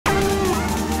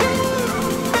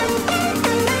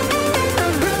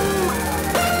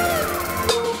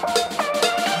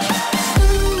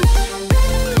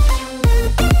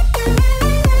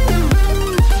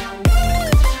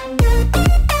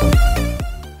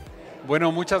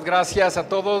Bueno, muchas gracias a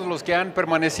todos los que han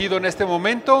permanecido en este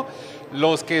momento.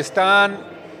 Los que están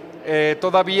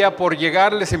todavía por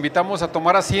llegar, les invitamos a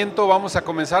tomar asiento. Vamos a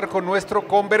comenzar con nuestro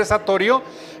conversatorio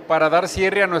para dar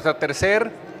cierre a nuestra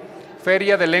tercera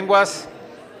Feria de Lenguas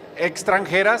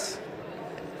Extranjeras,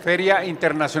 Feria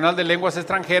Internacional de Lenguas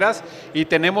Extranjeras, y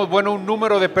tenemos, bueno, un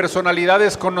número de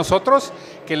personalidades con nosotros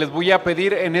que les voy a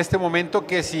pedir en este momento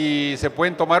que si se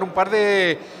pueden tomar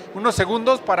unos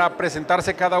segundos para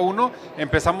presentarse cada uno.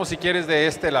 Empezamos, si quieres, de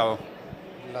este lado.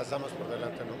 Las damas por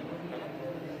delante, ¿no?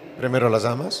 Primero las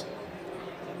damas.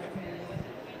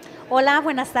 Hola,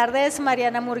 buenas tardes,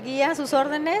 Mariana Murguia, a sus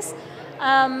órdenes.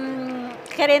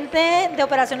 Gerente de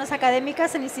operaciones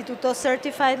académicas en Instituto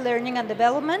Certified Learning and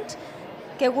Development.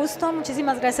 Qué gusto,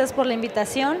 muchísimas gracias por la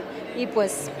invitación y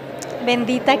pues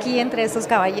bendita aquí entre estos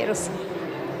caballeros.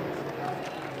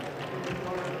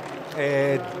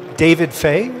 David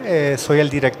Fay, soy el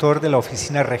director de la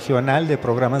Oficina Regional de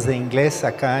Programas de Inglés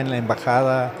acá en la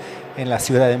Embajada en la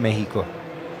Ciudad de México.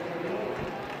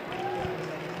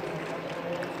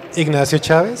 Ignacio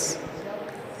Chavez,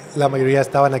 la mayoría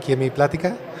estaban aquí en mi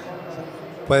plática.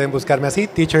 Pueden buscarme así,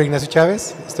 Teacher Ignacio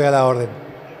Chavez, estoy a la orden.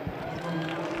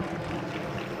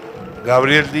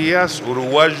 Gabriel Díaz,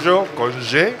 uruguayo con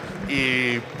Y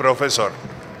y profesor.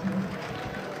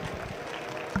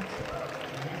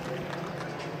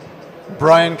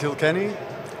 Brian Kilkenny.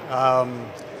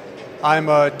 I'm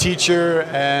a teacher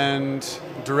and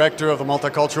director of the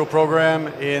multicultural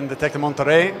program in the Tec de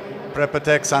Monterrey,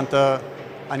 Prepatec Santa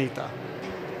Anita.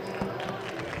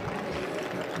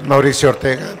 Mauricio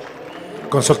Ortega,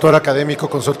 consultor académico,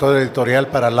 consultor editorial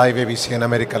para Live ABC en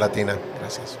América Latina.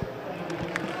 Gracias.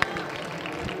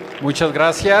 Muchas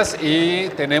gracias, y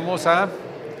tenemos a...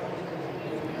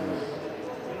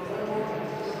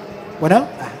 Bueno,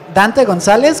 Dante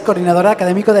González, coordinador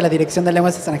académico de la Dirección de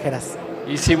Lenguas Extranjeras.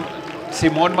 Y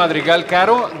Simón Madrigal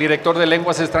Caro, director de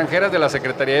Lenguas Extranjeras de la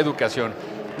Secretaría de Educación.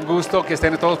 Un gusto que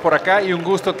estén todos por acá y un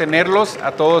gusto tenerlos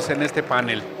a todos en este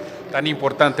panel tan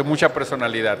importante, mucha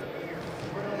personalidad.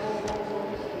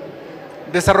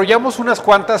 Desarrollamos unas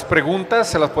cuantas preguntas,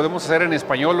 se las podemos hacer en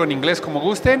español o en inglés como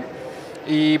gusten,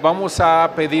 y vamos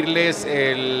a pedirles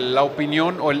la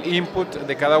opinión o el input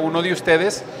de cada uno de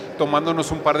ustedes, tomándonos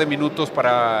un par de minutos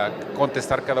para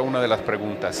contestar cada una de las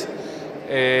preguntas.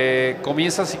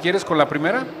 Comienza, si quieres, con la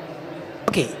primera.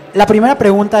 Ok, la primera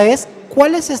pregunta es,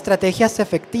 ¿cuáles estrategias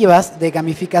efectivas de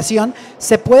gamificación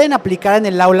se pueden aplicar en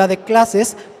el aula de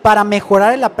clases para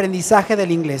mejorar el aprendizaje del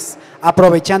inglés,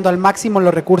 aprovechando al máximo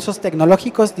los recursos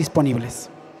tecnológicos disponibles?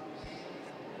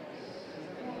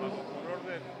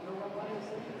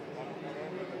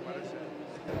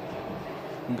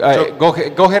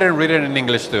 Go ahead and read it in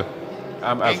English too.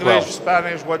 As English, well.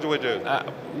 Spanish, what do we do?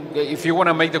 If you want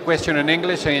to make the question in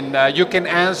English, and you can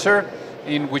answer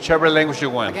in whichever language you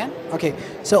want. Again? Okay,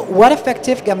 so what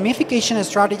effective gamification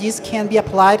strategies can be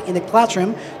applied in the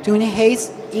classroom to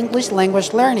enhance English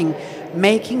language learning,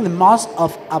 making the most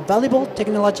of available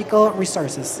technological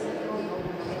resources?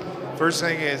 First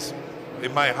thing is,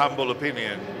 in my humble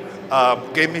opinion,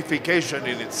 gamification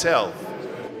in itself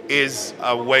is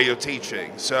a way of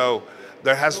teaching. So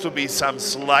there has to be some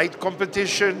slight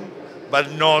competition,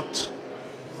 but not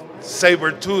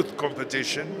saber-tooth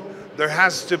competition. There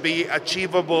has to be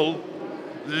achievable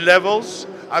levels,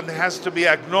 and there has to be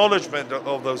acknowledgement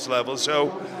of those levels.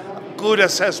 So good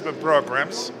assessment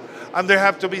programs, and there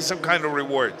have to be some kind of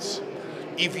rewards.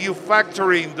 If you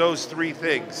factor in those three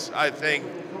things, I think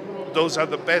those are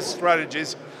the best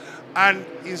strategies. And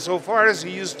insofar as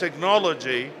you use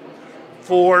technology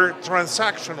for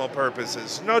transactional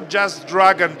purposes, not just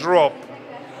drag and drop,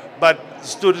 but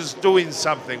students doing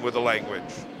something with the language.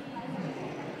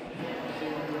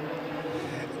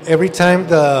 Every time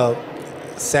the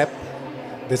SEP,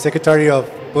 the Secretary of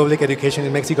Public Education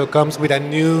in Mexico, comes with a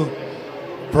new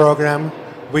program,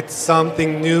 with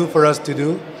something new for us to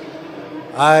do,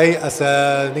 I, as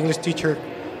an English teacher,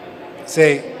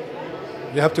 say,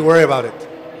 you have to worry about it.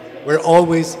 We're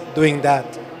always doing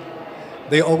that.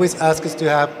 They always ask us to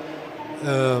have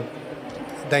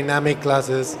dynamic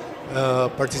classes,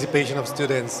 participation of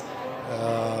students,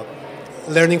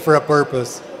 learning for a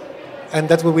purpose. And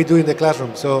that's what we do in the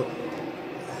classroom. So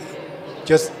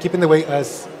just keep in the way,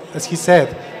 as he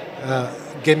said,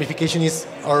 gamification is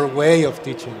our way of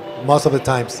teaching most of the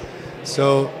times.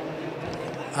 So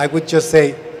I would just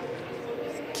say,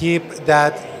 keep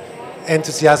that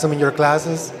enthusiasm in your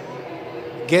classes,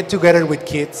 get together with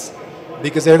kids,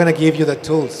 because they're going to give you the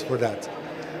tools for that.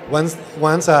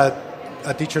 Once a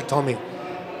teacher told me,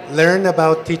 learn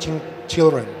about teaching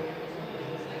children.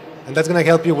 And that's going to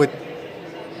help you with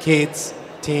kids,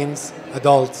 teens,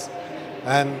 adults.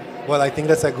 And well, I think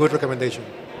that's a good recommendation.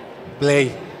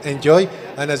 Play, enjoy,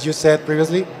 and as you said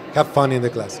previously, have fun in the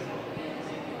class.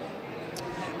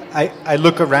 I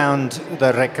look around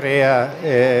the Recrea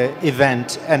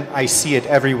event and I see it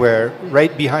everywhere.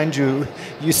 Right behind you,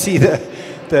 you see the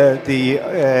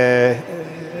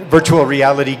virtual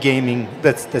reality gaming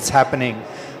that's happening.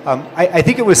 I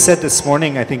think it was said this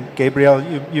morning, I think, Gabriel,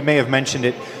 you may have mentioned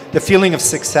it, the feeling of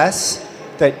success,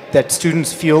 that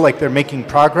students feel like they're making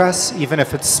progress, even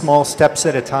if it's small steps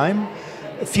at a time.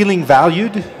 Feeling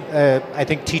valued. I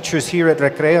think teachers here at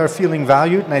Recrea are feeling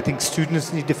valued, and I think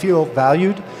students need to feel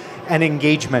valued. And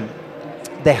engagement.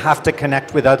 They have to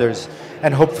connect with others.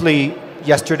 And hopefully,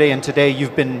 yesterday and today,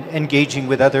 you've been engaging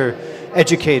with other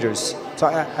educators. So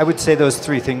I would say those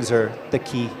three things are the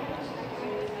key.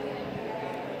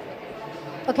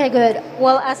 Okay, good.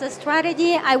 Well, as a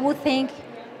strategy, I would think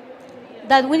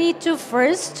that we need to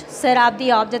first set up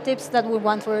the objectives that we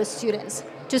want for our students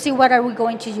to see what are we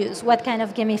going to use, what kind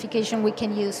of gamification we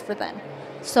can use for them.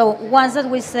 So once that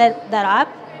we set that up,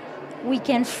 we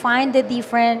can find the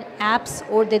different apps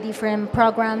or the different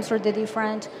programs or the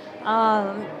different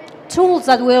tools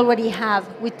that we already have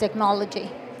with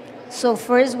technology. So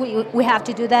first we have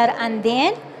to do that, and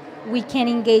then we can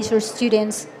engage our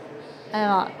students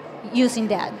using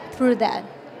that,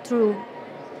 through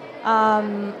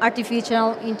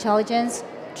artificial intelligence,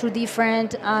 through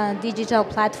different digital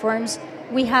platforms.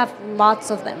 We have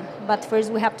lots of them, but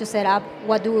first we have to set up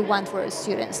what do we want for our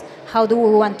students, how do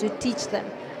we want to teach them.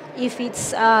 If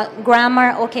it's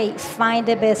grammar, okay, find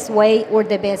the best way or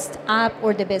the best app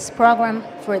or the best program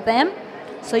for them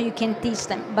so you can teach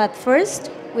them. But first,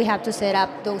 we have to set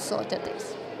up those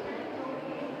objectives.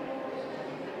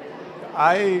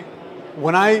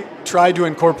 When I tried to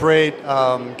incorporate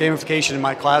gamification in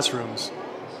my classrooms,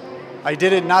 I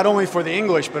did it not only for the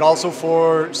English, but also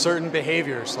for certain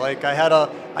behaviors. Like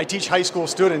I teach high school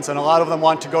students, and a lot of them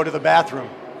want to go to the bathroom.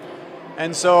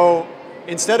 And so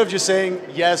instead of just saying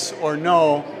yes or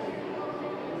no,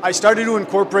 I started to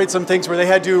incorporate some things where they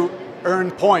had to earn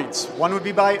points. One would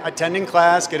be by attending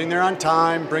class, getting there on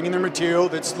time, bringing their material,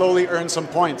 that slowly earns some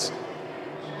points.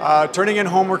 Turning in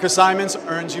homework assignments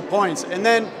earns you points. And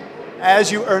then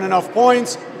as you earn enough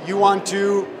points, you want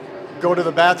to go to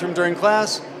the bathroom during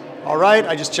class. All right,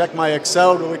 I just checked my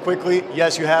Excel really quickly.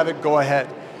 Yes, you have it, go ahead.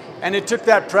 And it took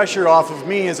that pressure off of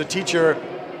me as a teacher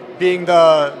being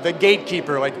the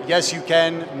gatekeeper, like, yes, you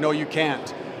can, no, you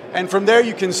can't. And from there,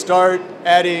 you can start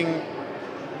adding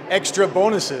extra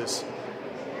bonuses.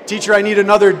 Teacher, I need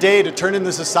another day to turn in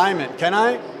this assignment. Can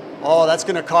I? Oh, that's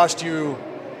going to cost you,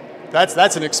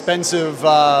 that's an expensive,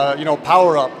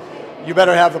 power-up. You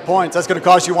better have the points. That's going to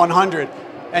cost you 100.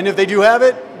 And if they do have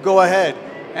it, go ahead.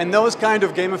 And those kind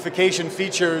of gamification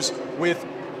features with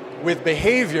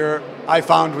behavior, I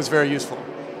found was very useful.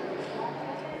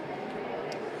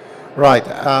 Right.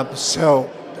 So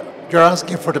you're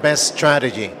asking for the best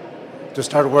strategy to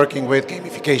start working with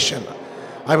gamification.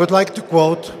 I would like to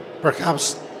quote,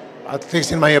 perhaps, at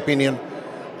least in my opinion,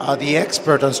 the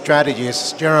expert on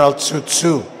strategies, General Sun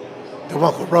Tzu, the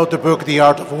one who wrote the book, The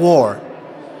Art of War.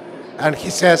 And he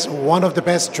says one of the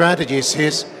best strategies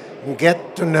is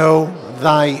get to know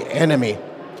thy enemy.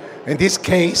 In this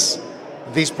case,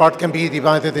 this part can be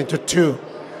divided into two.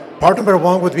 Part number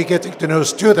one would be getting to know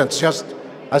students, just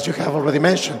as you have already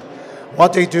mentioned,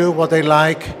 what they do, what they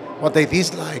like, what they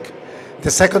dislike. The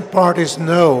second part is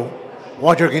know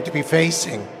what you're going to be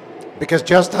facing. Because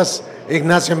just as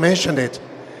Ignacio mentioned it,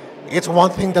 it's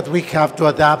one thing that we have to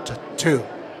adapt to.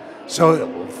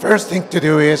 So first thing to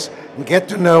do is get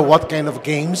to know what kind of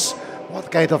games,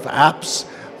 what kind of apps,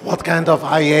 what kind of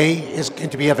IA is going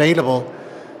to be available.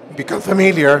 Become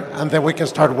familiar, and then we can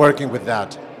start working with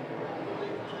that.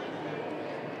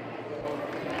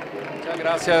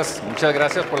 Muchas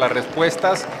gracias por las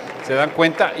respuestas. Se dan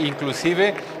cuenta,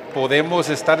 inclusive podemos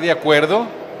estar de acuerdo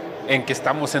en que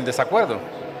estamos en desacuerdo.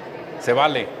 Se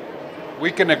vale.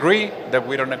 We can agree that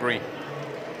we don't agree.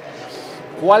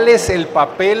 ¿Cuál es el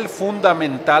papel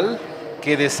fundamental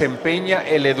que desempeña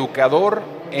el educador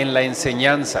en la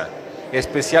enseñanza,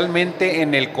 especialmente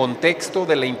en el contexto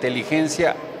de la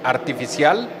inteligencia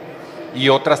artificial y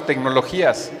otras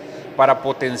tecnologías, para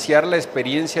potenciar la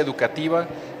experiencia educativa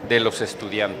de los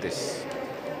estudiantes?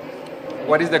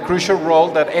 What is the crucial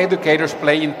role that educators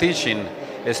play in teaching,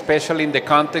 especially in the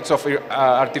context of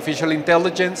artificial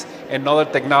intelligence and other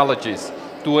technologies,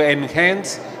 to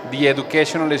enhance the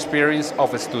educational experience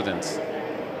of students?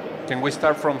 Can we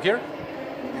start from here?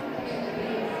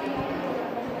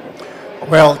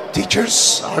 Well,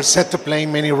 teachers are set to play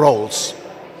many roles.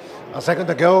 A second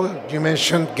ago, you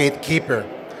mentioned gatekeeper.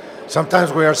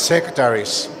 Sometimes we are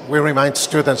secretaries. We remind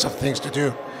students of things to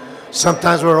do.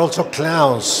 Sometimes we're also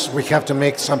clowns. We have to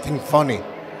make something funny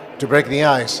to break the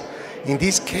ice. In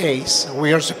this case,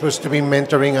 we are supposed to be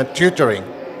mentoring and tutoring.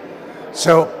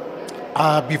 So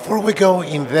before we go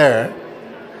in there,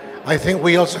 I think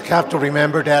we also have to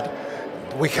remember that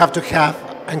we have to have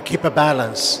and keep a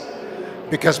balance.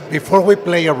 Because before we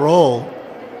play a role,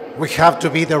 we have to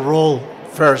be the role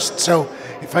first. So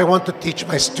if I want to teach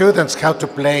my students how to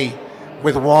play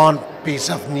with one piece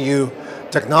of new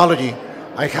technology,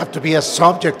 I have to be a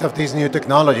subject of this new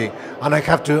technology, and I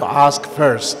have to ask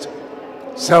first.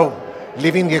 So,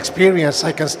 living the experience,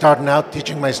 I can start now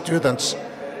teaching my students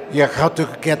how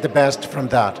to get the best from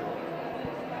that.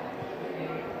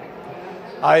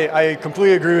 I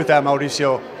completely agree with that,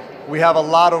 Mauricio. We have a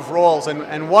lot of roles,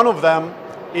 and one of them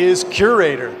is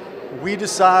curator. We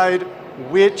decide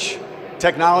which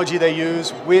technology they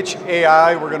use, which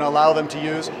AI we're going to allow them to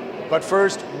use. But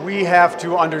first, we have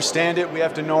to understand it. We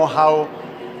have to know how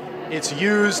it's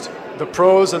used, the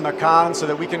pros and the cons, so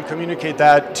that we can communicate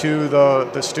that to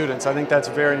the students. I think that's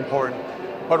very important.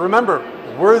 But remember,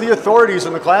 we're the authorities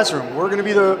in the classroom. We're going to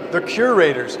be the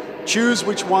curators. Choose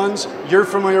which ones you're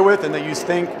familiar with and that you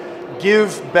think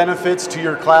give benefits to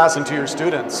your class and to your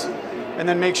students. And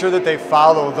then make sure that they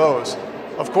follow those.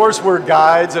 Of course, we're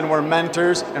guides and we're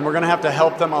mentors, and we're going to have to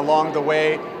help them along the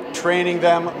way, training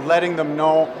them, letting them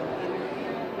know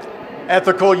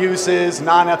ethical uses,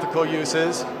 non-ethical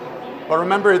uses. But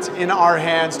remember, it's in our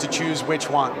hands to choose which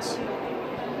ones.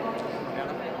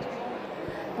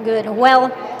 Good.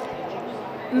 Well,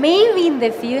 maybe in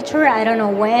the future, I don't know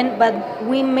when, but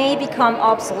we may become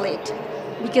obsolete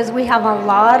because we have a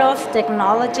lot of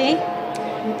technology.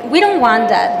 We don't want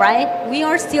that, right? We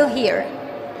are still here.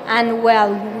 And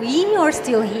while we are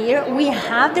still here, we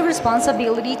have the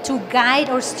responsibility to guide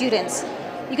our students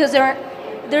because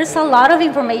there's a lot of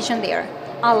information there,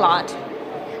 a lot.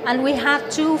 And we have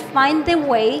to find the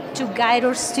way to guide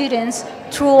our students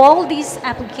through all these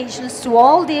applications, through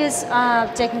all this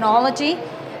technology,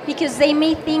 because they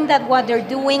may think that what they're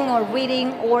doing or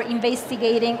reading or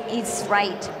investigating is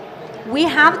right. We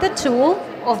have the tool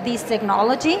of this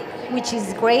technology, which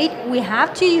is great. We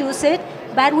have to use it,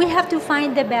 but we have to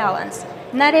find the balance.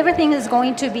 Not everything is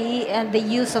going to be the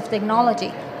use of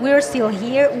technology. We are still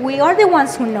here. We are the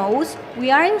ones who knows.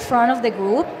 We are in front of the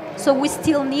group, so we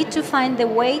still need to find the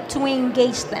way to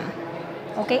engage them,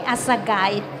 okay, as a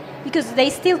guide, because they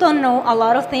still don't know a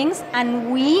lot of things,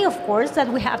 and we, of course,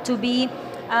 that we have to be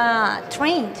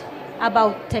trained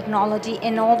about technology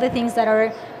and all the things that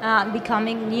are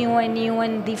becoming new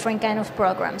and different kind of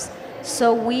programs.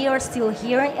 So we are still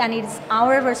here, and it's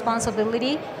our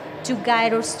responsibility to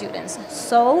guide our students.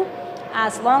 So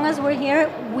as long as we're here,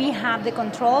 we have the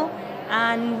control,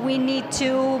 and we need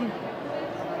to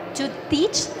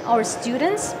teach our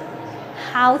students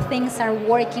how things are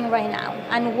working right now,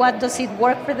 and what does it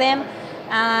work for them,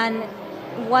 and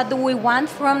what do we want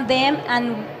from them,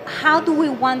 and how do we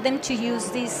want them to use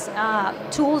these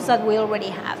tools that we already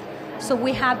have. So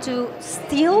we have to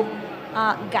still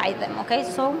guide them, okay?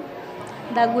 So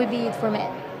that would be it for me.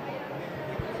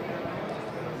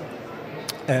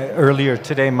 Earlier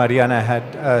today, Mariana had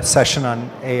a session on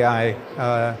AI,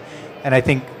 and I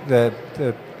think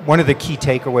one of the key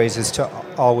takeaways is to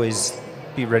always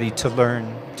be ready to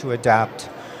learn, to adapt.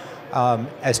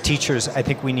 As teachers, I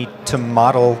think we need to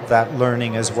model that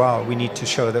learning as well. We need to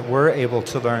show that we're able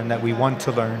to learn, that we want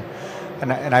to learn.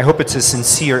 And I hope it's a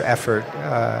sincere effort.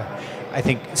 I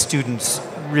think students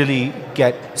really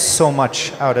get so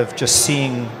much out of just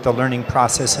seeing the learning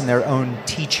process in their own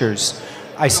teachers.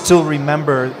 I still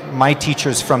remember my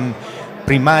teachers from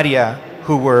primaria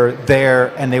who were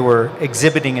there, and they were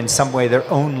exhibiting in some way their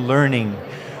own learning,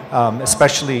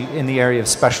 especially in the area of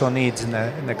special needs in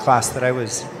the class that I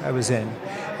was in.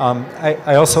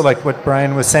 I also like what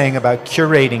Brian was saying about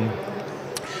curating.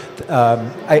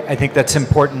 I think that's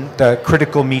important, the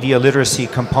critical media literacy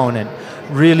component,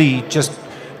 really just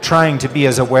trying to be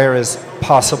as aware as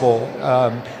possible,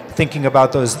 thinking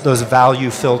about those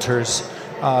value filters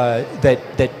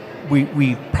that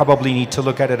we probably need to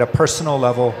look at a personal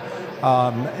level,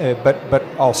 but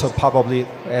also probably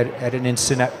at an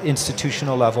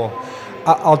institutional level.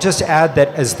 I'll just add that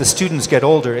as the students get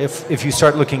older, if you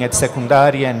start looking at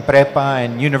secundaria and prepa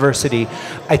and university,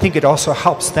 I think it also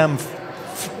helps them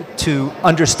to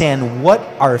understand what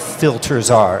our filters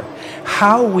are,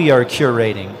 how we are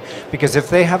curating. Because if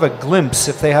they have a glimpse,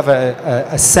 if they have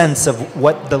a sense of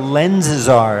what the lenses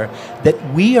are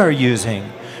that we are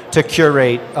using to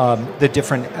curate the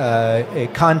different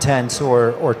contents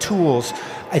or tools,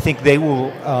 I think they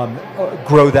will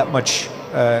grow that much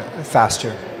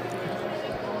faster.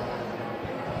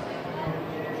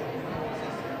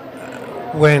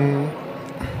 when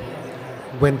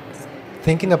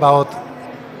thinking about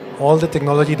all the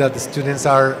technology that the students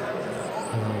are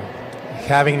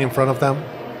having in front of them,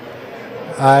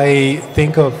 I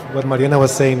think of what Mariana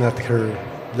was saying at her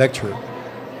lecture.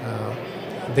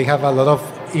 They have a lot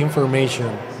of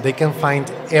information. They can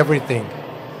find everything.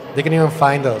 They can even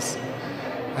find us.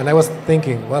 And I was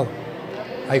thinking, well,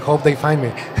 I hope they find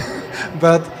me.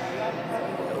 But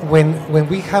when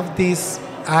we have this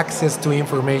access to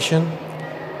information,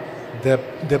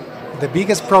 the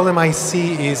biggest problem I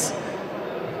see is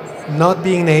not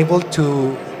being able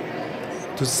to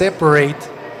separate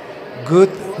good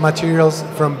materials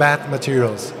from bad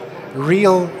materials,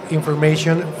 real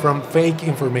information from fake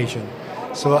information.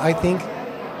 So I think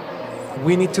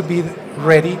we need to be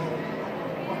ready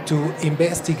to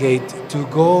investigate, to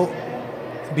go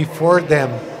before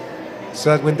them,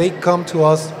 so that when they come to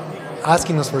us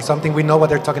asking us for something, we know what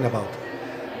they're talking about.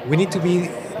 We need to be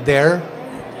there.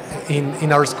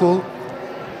 In our school,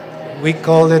 we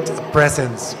call it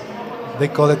presence. They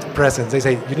call it presence. They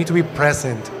say, you need to be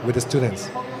present with the students.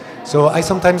 So I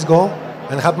sometimes go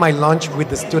and have my lunch with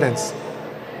the students,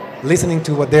 listening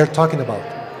to what they're talking about.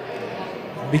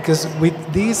 Because with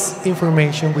this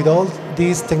information, with all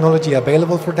this technology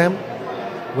available for them,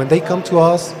 when they come to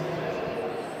us,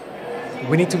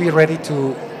 we need to be ready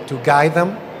to guide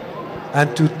them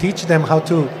and to teach them how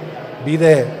to be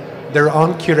their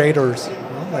own curators, you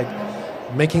know,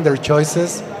 like making their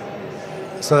choices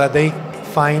so that they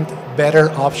find better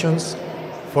options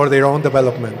for their own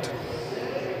development.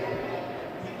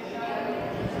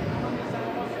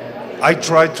 I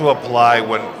try to apply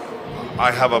when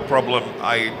I have a problem,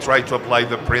 I try to apply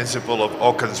the principle of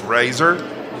Occam's razor,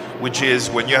 which is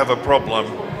when you have a problem,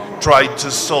 try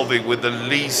to solve it with the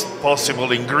least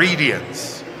possible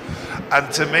ingredients.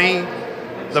 And to me,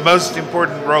 the most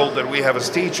important role that we have as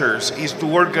teachers is to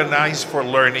organize for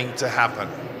learning to happen.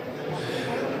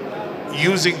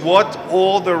 Using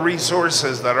all the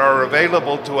resources that are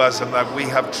available to us and that we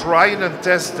have tried and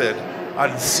tested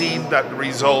and seen that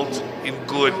result in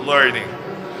good learning.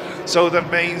 So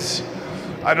that means,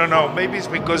 I don't know, maybe it's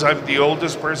because I'm the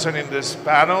oldest person in this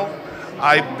panel.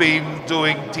 I've been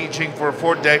doing teaching for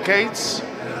 4 decades,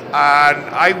 and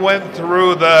I went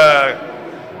through the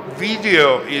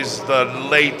video is the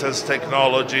latest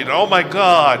technology, and oh my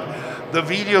God, the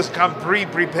videos come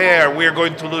pre-prepared, we're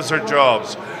going to lose our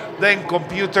jobs. Then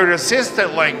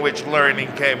computer-assisted language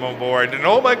learning came on board, and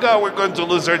oh my God, we're going to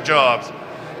lose our jobs.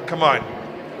 Come on.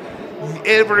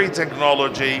 Every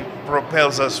technology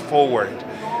propels us forward.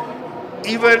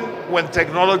 Even when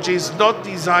technology is not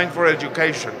designed for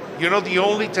education. You know, the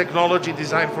only technology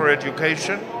designed for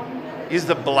education is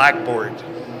the blackboard.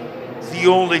 It's the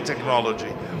only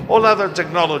technology. All other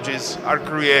technologies are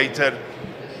created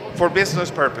for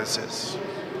business purposes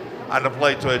and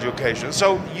apply to education.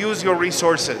 So use your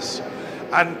resources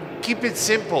and keep it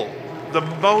simple. The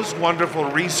most wonderful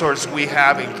resource we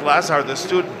have in class are the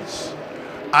students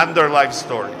and their life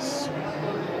stories.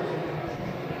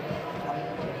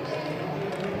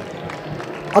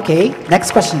 Okay,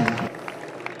 next question.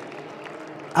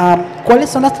 ¿Cuáles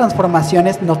son las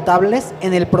transformaciones notables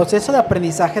en el proceso de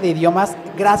aprendizaje de idiomas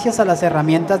gracias a las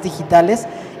herramientas digitales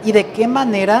y de qué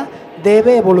manera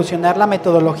debe evolucionar la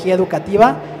metodología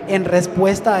educativa en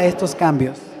respuesta a estos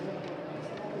cambios?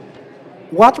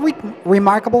 What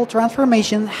remarkable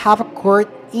transformations have occurred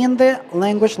in the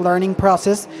language learning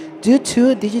process due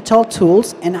to digital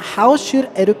tools, and how should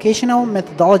educational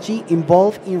methodology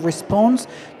evolve in response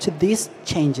to these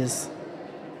changes?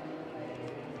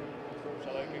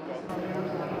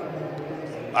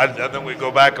 And then we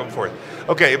go back and forth.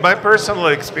 Okay, in my personal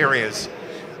experience,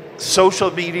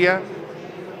 social media,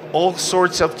 all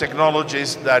sorts of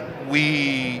technologies that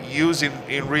we use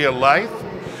in real life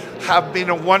have been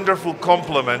a wonderful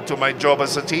complement to my job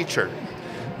as a teacher.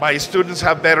 My students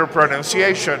have better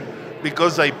pronunciation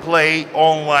because they play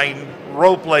online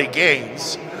role-play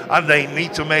games and they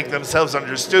need to make themselves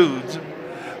understood.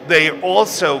 They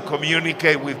also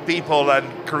communicate with people and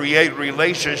create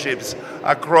relationships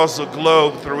across the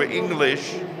globe through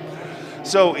English.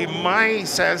 So in my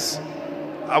sense,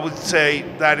 I would say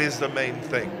that is the main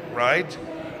thing, right?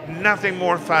 Nothing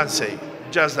more fancy,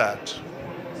 just that.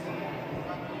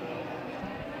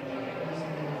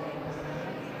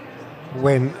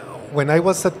 When I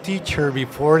was a teacher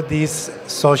before this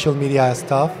social media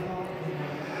stuff,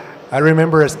 I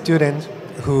remember a student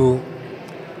who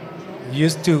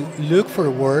used to look for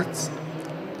words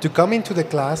to come into the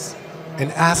class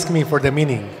and ask me for the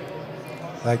meaning.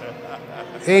 Like,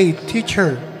 hey,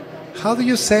 teacher, how do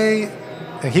you say?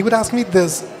 And he would ask me the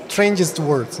strangest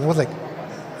words. And I was like,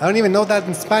 I don't even know that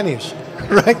in Spanish,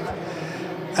 right?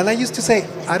 And I used to say,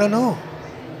 I don't know,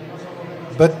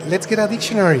 but let's get a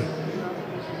dictionary.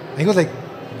 And he was like,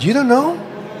 you don't know?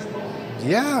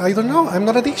 Yeah, I don't know. I'm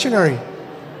not a dictionary.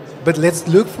 But let's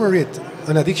look for it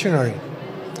on a dictionary.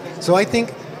 So I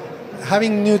think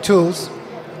having new tools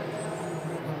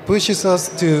pushes us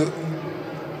to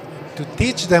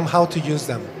teach them how to use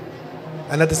them.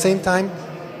 And at the same time,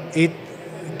 it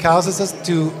causes us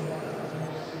to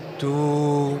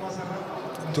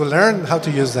learn how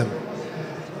to use them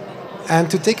and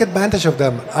to take advantage of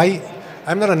them.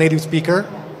 I'm not a native speaker,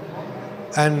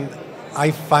 and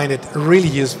I find it really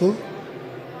useful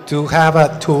to have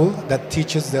a tool that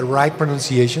teaches the right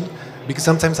pronunciation, because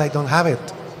sometimes I don't have it.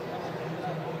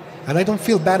 And I don't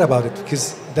feel bad about it,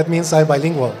 because that means I'm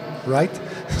bilingual, right?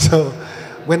 So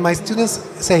when my students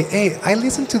say, hey, I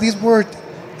listened to this word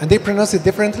and they pronounce it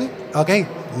differently, okay,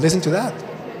 listen to that,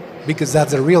 because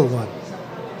that's the real one.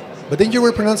 But then you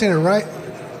were pronouncing it right.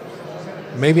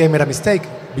 Maybe I made a mistake,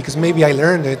 because maybe I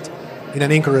learned it in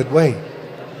an incorrect way.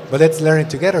 But let's learn it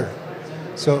together.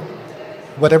 So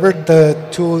whatever the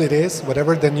tool it is,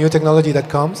 whatever the new technology that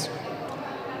comes,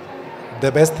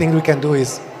 the best thing we can do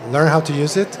is learn how to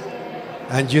use it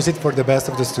and use it for the best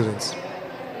of the students.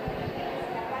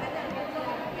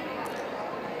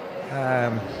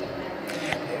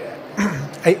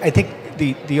 I think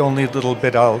the only little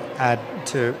bit I'll add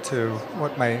to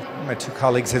what my two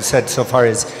colleagues have said so far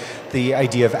is the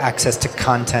idea of access to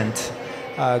content,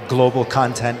 global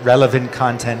content, relevant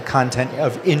content, content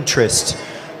of interest.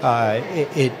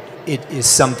 It is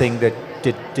something that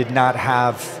did not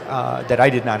have that I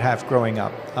did not have growing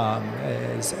up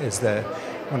as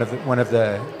one of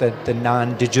the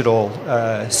non-digital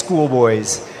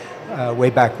schoolboys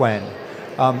way back when.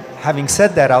 Having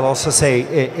said that, I'll also say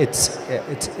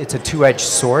it's a two-edged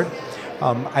sword.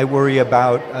 I worry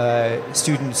about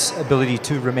students' ability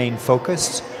to remain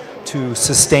focused, to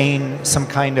sustain some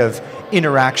kind of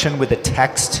interaction with a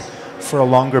text for a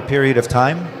longer period of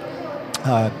time.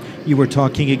 You were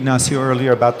talking, Ignacio,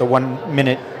 earlier about the 1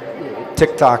 minute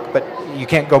TikTok, but you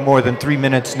can't go more than 3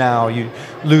 minutes now. You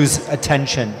lose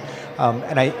attention.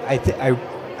 And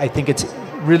I think it's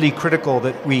really critical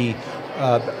that we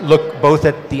look both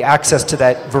at the access to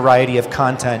that variety of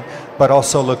content, but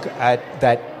also look at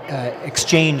that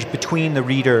exchange between the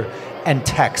reader and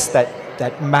text, that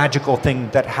magical thing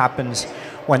that happens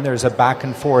when there's a back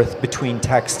and forth between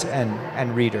text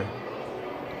and reader.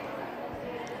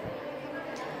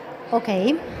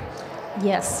 Okay.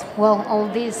 Yes. Well, all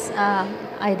these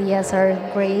ideas are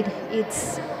great.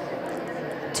 It's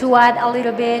to add a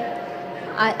little bit.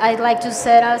 I'd like to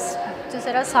set us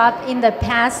up in the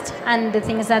past and the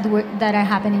things that are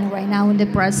happening right now in the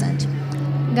present.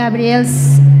 Gabriel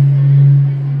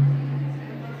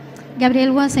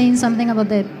was saying something about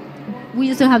we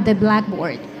used to have the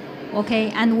blackboard,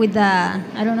 okay, and with the,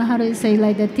 I don't know how to say,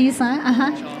 like the tiza,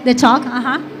 the chalk,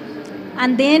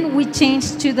 and then we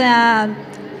changed to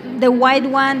the white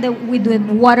one with the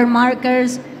water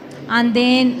markers, and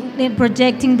then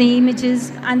projecting the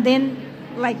images, and then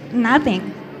like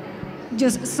nothing.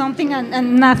 Just something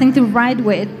and nothing to write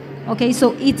with. Okay,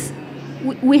 so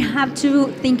we have to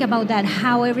think about that,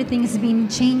 how everything's been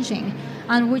changing,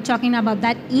 and we're talking about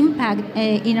that impact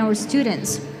in our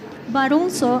students. But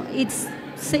also, it's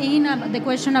saying about the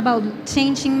question about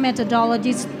changing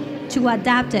methodologies to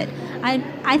adapt it.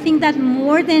 I think that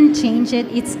more than change it,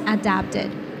 it's adapted.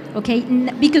 Okay,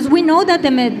 because we know that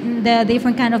the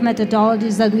different kind of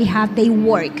methodologies that we have, they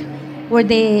work, or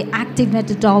the active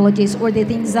methodologies, or the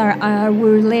things that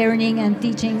we're learning and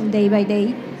teaching day by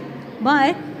day.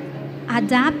 But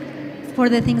adapt for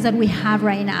the things that we have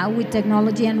right now with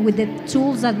technology and with the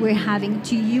tools that we're having,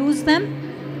 to use them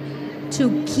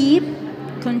to keep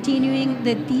continuing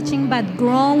the teaching, but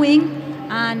growing,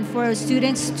 and for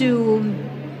students to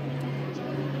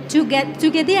get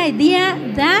the idea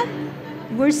that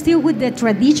we're still with the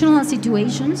traditional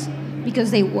situations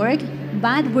because they work,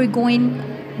 but we're going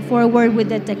forward with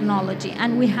the technology,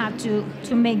 and we have to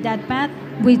make that path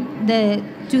with the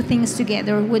two things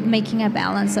together, with making a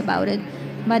balance about it.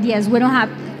 But yes,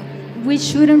 we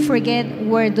shouldn't forget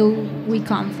where do we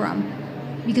come from,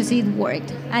 because it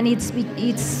worked, and it's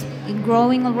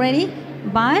growing already,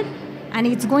 and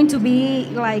it's going to be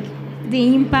like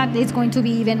the impact is going to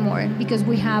be even more, because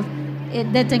we have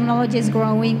the technology is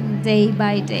growing day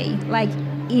by day, like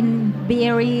in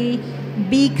very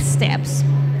big steps.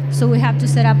 So we have to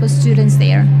set up as students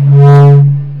there.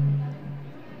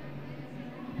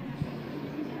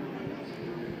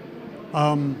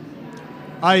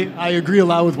 I agree a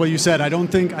lot with what you said. I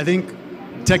think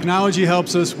technology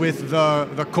helps us with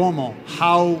the como,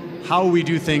 how we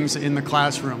do things in the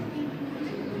classroom.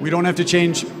 We don't have to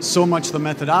change so much the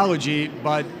methodology,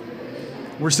 but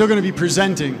we're still going to be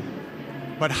presenting.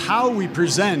 But how we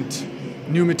present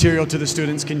new material to the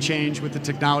students can change with the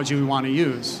technology we want to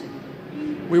use.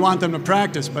 We want them to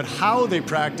practice, but how they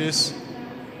practice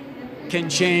can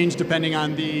change depending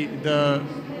on the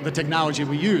technology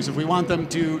we use. If we want them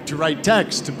to write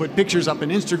text, to put pictures up on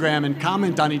Instagram and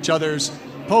comment on each other's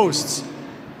posts,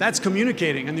 that's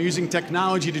communicating, and they're using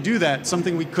technology to do that,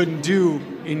 something we couldn't do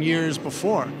in years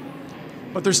before.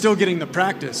 But they're still getting the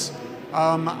practice.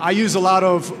 I use a lot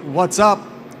of WhatsApp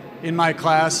in my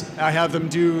class. I have them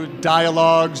do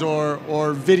dialogues or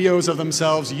videos of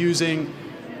themselves using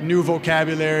new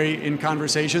vocabulary in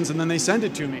conversations, and then they send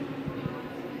it to me.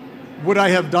 Would I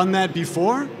have done that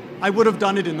before? I would have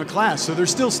done it in the class. So there's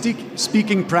still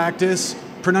speaking practice,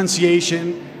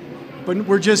 pronunciation, but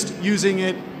we're just using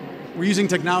it. We're using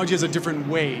technology as a different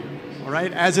way, all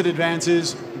right? As it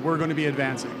advances, we're going to be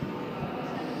advancing.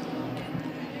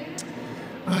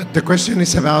 The question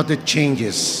is about the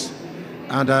changes.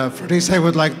 And for this, I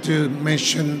would like to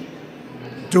mention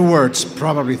 2 words,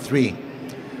 probably 3.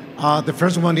 The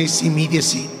first one is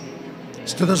immediacy.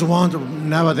 Students want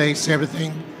nowadays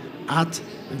everything at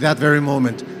that very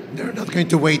moment. They're not going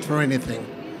to wait for anything.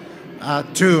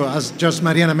 2, as just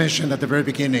Mariana mentioned at the very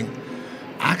beginning,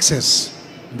 access.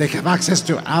 They have access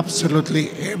to absolutely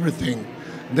everything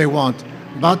they want.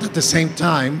 But at the same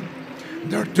time,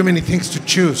 there are too many things to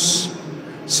choose.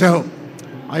 So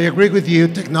I agree with you,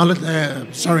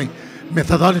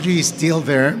 methodology is still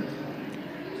there.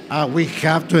 We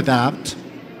have to adapt.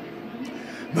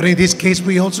 But in this case,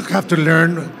 we also have to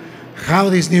learn how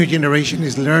this new generation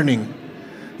is learning.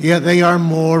 Yeah, they are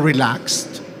more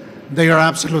relaxed. They are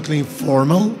absolutely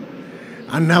informal.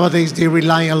 And nowadays, they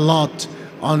rely a lot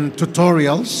on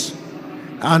tutorials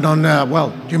and on,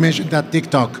 well, you mentioned that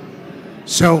TikTok.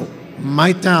 So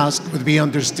my task would be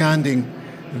understanding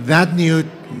that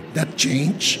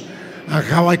change, and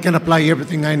how I can apply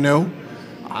everything I know,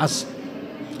 as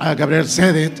Gabriel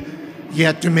said it,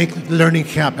 yet to make learning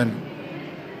happen.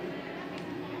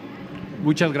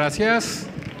 Muchas gracias.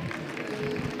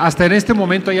 Hasta en este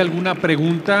momento, ¿hay alguna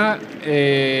pregunta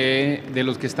de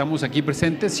los que estamos aquí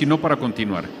presentes? Si no, para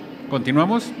continuar.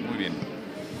 ¿Continuamos? Muy bien.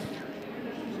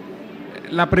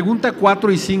 La pregunta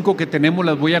 4 y 5 que tenemos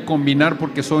las voy a combinar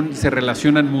porque se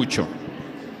relacionan mucho.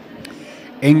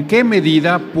 ¿En qué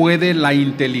medida puede la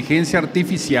inteligencia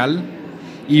artificial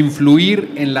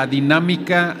influir en la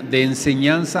dinámica de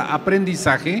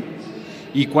enseñanza-aprendizaje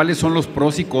y cuáles son los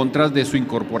pros y contras de su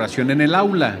incorporación en el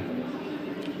aula?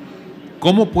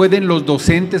 ¿Cómo pueden los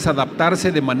docentes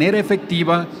adaptarse de manera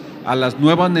efectiva a las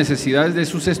nuevas necesidades de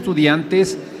sus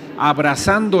estudiantes,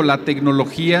 abrazando la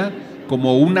tecnología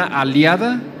como una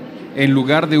aliada en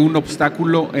lugar de un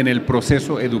obstáculo en el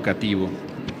proceso educativo?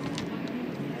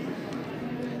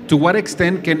 To what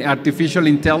extent can artificial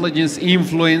intelligence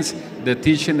influence the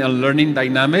teaching and learning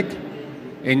dynamic?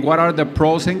 And what are the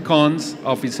pros and cons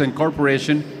of its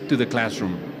incorporation to the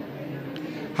classroom?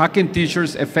 How can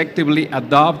teachers effectively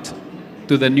adapt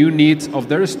to the new needs of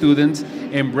their students,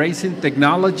 embracing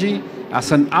technology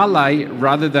as an ally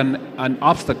rather than an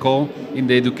obstacle in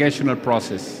the educational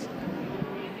process?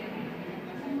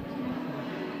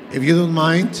 If you don't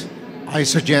mind, I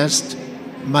suggest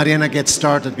Mariana gets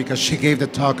started because she gave the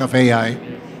talk of AI.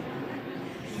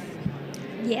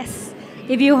 Yes.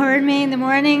 If you heard me in the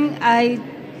morning, I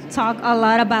talk a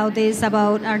lot about this,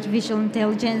 about artificial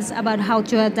intelligence, about how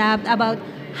to adapt, about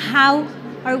how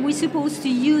are we supposed to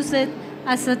use it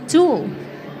as a tool,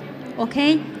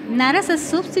 okay? Not as a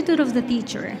substitute of the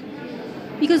teacher.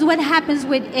 Because what happens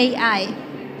with AI?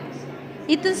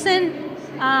 It doesn't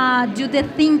do the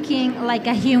thinking like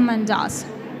a human does.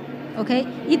 Okay?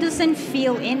 It doesn't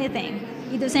feel anything.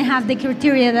 It doesn't have the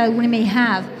criteria that we may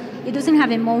have. It doesn't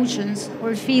have emotions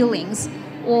or feelings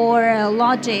or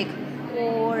logic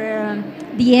or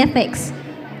the ethics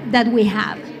that we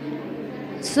have.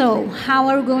 So how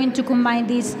are we going to combine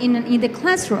this in the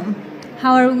classroom?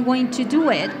 How are we going to do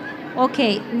it?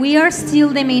 Okay, we are still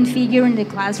the main figure in the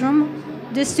classroom.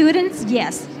 The students,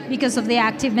 yes, because of the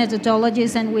active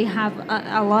methodologies, and we have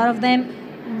a lot of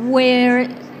them where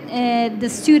the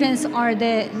students are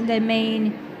the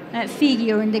main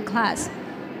figure in the class.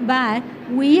 But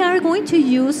we are going to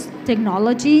use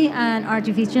technology and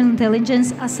artificial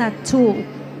intelligence as a tool.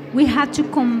 We have to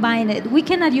combine it. We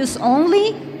cannot use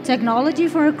only technology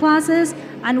for our classes,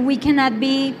 and we cannot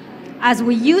be, as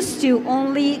we used to,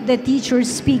 only the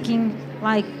teachers speaking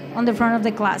like on the front of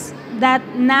the class. That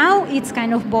now it's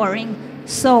kind of boring.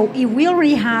 So if we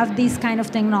already have this kind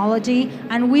of technology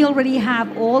and we already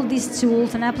have all these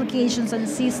tools and applications and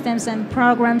systems and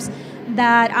programs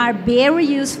that are very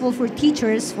useful for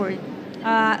teachers for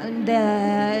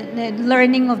the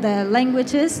learning of the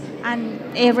languages and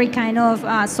every kind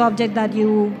of subject that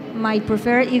you might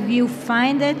prefer, if you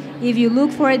find it, if you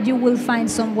look for it, you will find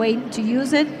some way to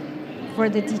use it for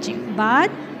the teaching.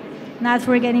 But not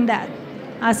forgetting that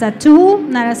as a tool,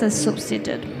 not as a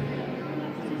substitute.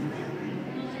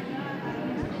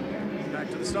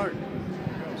 Start.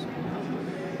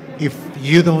 If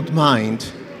you don't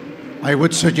mind, I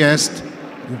would suggest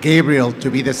Gabriel to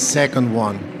be the second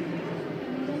one,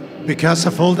 because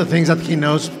of all the things that he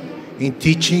knows in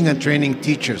teaching and training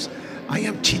teachers. I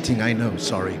am cheating, I know,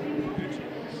 sorry.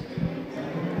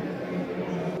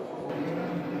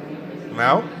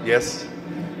 Now? Yes.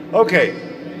 Okay.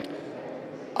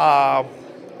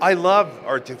 I love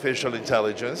artificial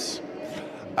intelligence.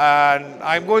 And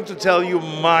I'm going to tell you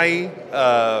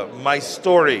my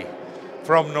story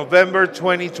from November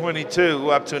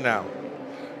 2022 up to now.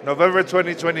 November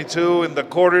 2022, in the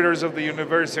corridors of the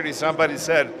university, somebody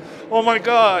said, "Oh my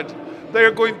God,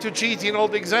 they're going to cheat in all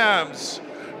the exams.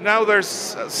 Now there's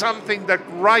something that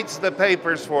writes the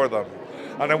papers for them."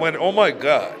 And I went, "Oh my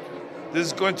God, this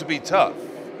is going to be tough.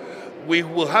 We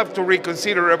will have to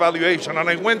reconsider evaluation." And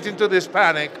I went into this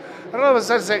panic, and all of a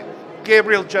sudden I said,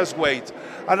 "Gabriel, just wait."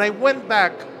 And I went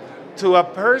back to a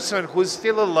person who's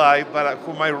still alive, but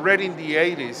whom I read in the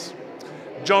 80s,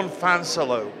 John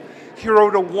Fanselo. He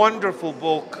wrote a wonderful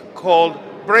book called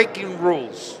Breaking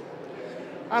Rules.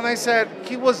 And I said,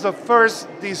 he was the first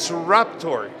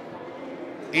disruptor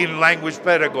in language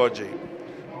pedagogy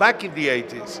back in the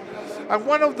 80s. And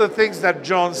one of the things that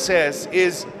John says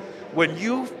is, when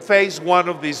you face one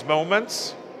of these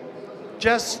moments,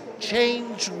 just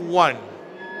change one.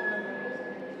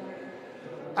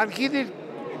 And he did,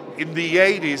 in the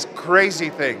 80s, crazy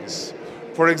things.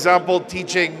 For example,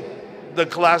 teaching the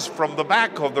class from the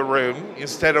back of the room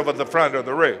instead of at the front of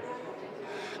the room.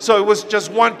 So it was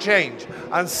just one change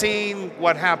and seeing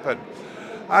what happened.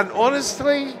 And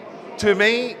honestly, to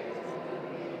me,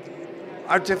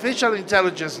 artificial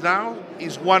intelligence now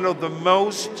is one of the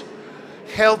most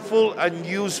helpful and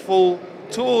useful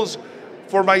tools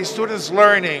for my students'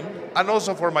 learning and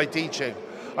also for my teaching.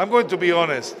 I'm going to be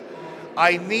honest.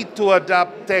 I need to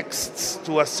adapt texts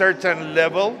to a certain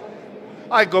level.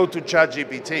 I go to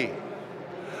ChatGPT.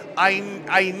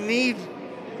 I need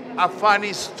a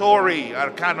funny story I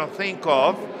cannot think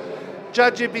of.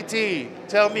 ChatGPT,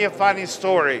 tell me a funny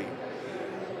story.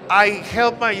 I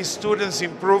help my students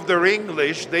improve their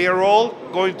English. They are all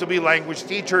going to be language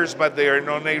teachers, but they are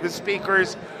non-native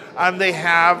speakers, and they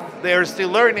are still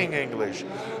learning English.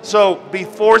 So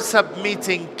before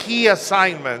submitting key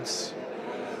assignments,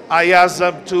 I ask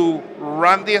them to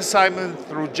run the assignment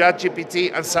through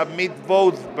ChatGPT and submit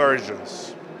both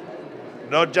versions,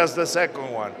 not just the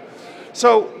second one.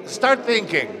 So start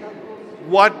thinking,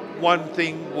 what one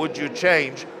thing would you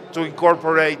change to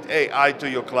incorporate AI to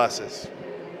your classes?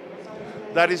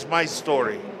 That is my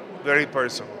story, very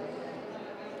personal.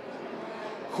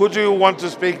 Who do you want to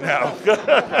speak now?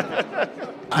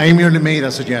 I merely made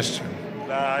a suggestion.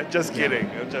 Nah, I'm just kidding,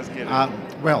 I'm just kidding.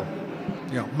 Well,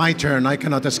 my turn, I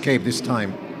cannot escape this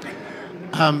time.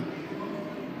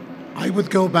 I would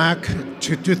go back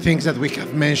to two things that we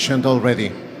have mentioned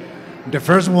already. The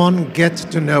first one, get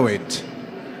to know it.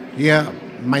 Yeah,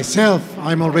 myself,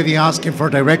 I'm already asking for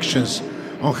directions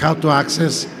on how to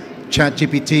access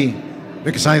ChatGPT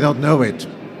because I don't know it.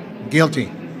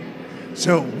 Guilty.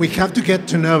 So we have to get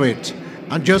to know it.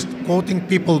 And just quoting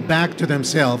people back to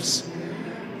themselves,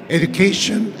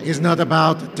 education is not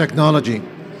about technology.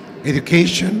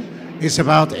 Education is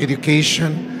about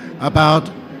education,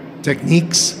 about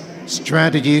techniques,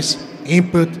 strategies,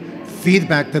 input,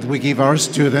 feedback that we give our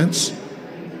students,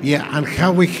 and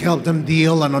how we help them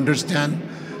deal and understand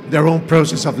their own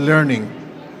process of learning.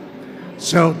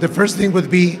 So the first thing would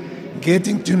be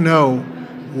getting to know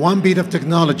one bit of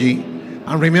technology,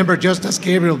 and remember, just as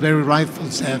Gabriel very rightfully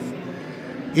said,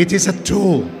 it is a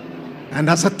tool, and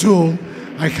as a tool,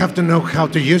 I have to know how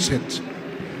to use it.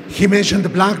 He mentioned the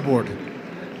blackboard.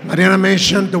 Mariana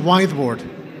mentioned the whiteboard.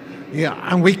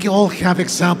 And we all have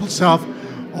examples of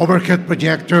overhead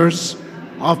projectors,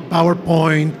 of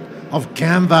PowerPoint, of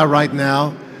Canva right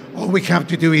now. All we have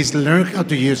to do is learn how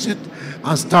to use it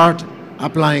and start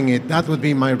applying it. That would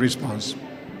be my response.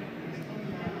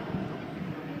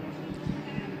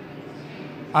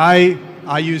 I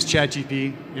use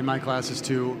ChatGPT in my classes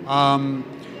too.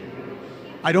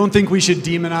 I don't think we should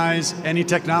demonize any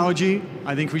technology.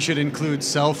 I think we should include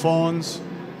cell phones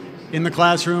in the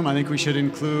classroom. I think we should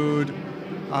include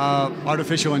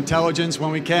artificial intelligence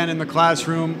when we can in the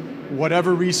classroom.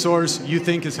 Whatever resource you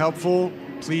think is helpful,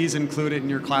 please include it in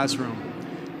your classroom.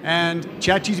 And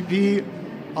ChatGPT,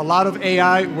 a lot of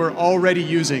AI we're already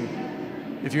using.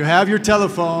 If you have your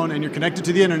telephone and you're connected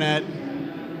to the internet,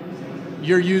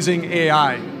 you're using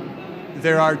AI.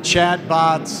 There are chat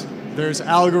bots, there's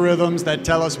algorithms that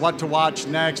tell us what to watch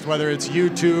next, whether it's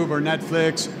YouTube or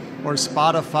Netflix or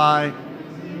Spotify.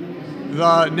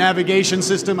 The navigation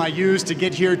system I used to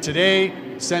get here today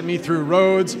sent me through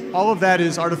roads. All of that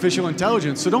is artificial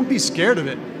intelligence, so don't be scared of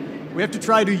it. We have to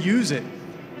try to use it.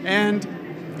 And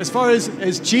as far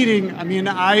as cheating, I mean,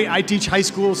 I teach high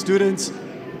school students,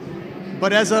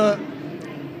 but as a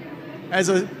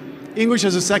English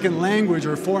as a second language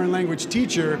or foreign language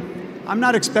teacher, I'm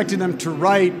not expecting them to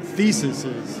write theses.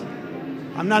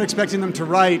 I'm not expecting them to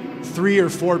write 3 or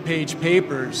 4 page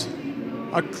papers.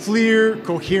 A clear,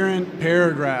 coherent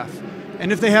paragraph.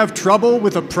 And if they have trouble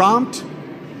with a prompt,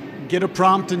 get a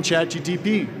prompt in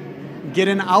ChatGPT. Get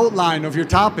an outline of your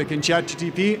topic in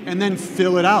ChatGPT and then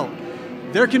fill it out.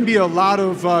 There can be a lot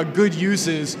of good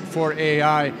uses for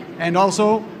AI. And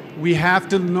also, we have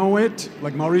to know it.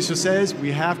 Like Mauricio says,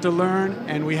 we have to learn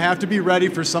and we have to be ready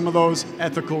for some of those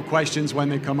ethical questions when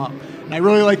they come up. And I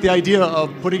really like the idea of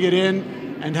putting it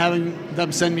in and having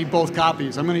them send me both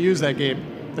copies. I'm going to use that, Gabe.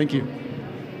 Thank you.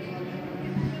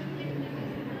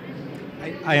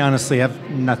 I honestly have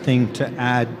nothing to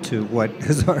add to what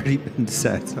has already been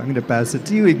said, so I'm going to pass it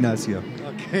to you, Ignacio.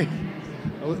 Okay.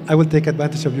 I will take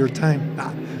advantage of your time.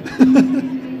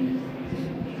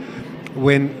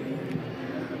 When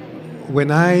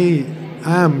I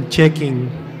am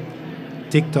checking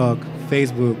TikTok,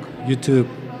 Facebook, YouTube,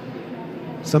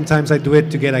 sometimes I do it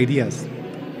to get ideas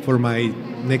for my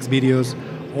next videos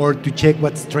or to check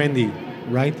what's trendy,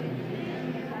 right?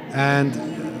 And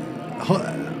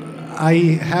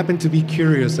I happen to be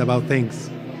curious about things.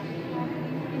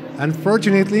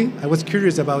 Unfortunately, I was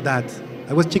curious about that.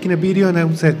 I was checking a video and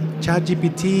I said,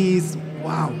 ChatGPT is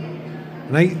wow.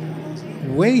 And I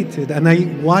waited and I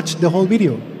watched the whole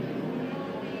video.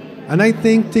 And I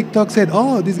think TikTok said,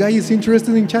 oh, this guy is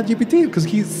interested in ChatGPT because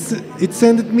it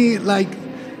sent me like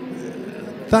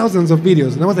thousands of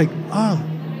videos. And I was like, oh.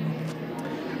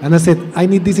 And I said, I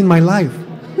need this in my life.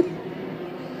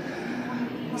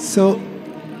 So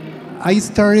I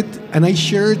started and I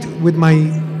shared with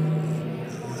my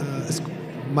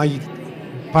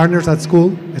partners at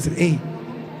school. I said, hey,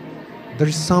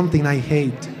 there's something I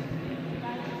hate,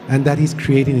 and that is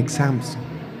creating exams.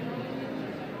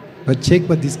 But check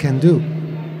what this can do.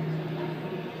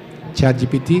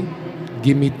 ChatGPT,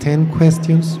 give me 10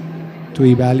 questions to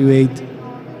evaluate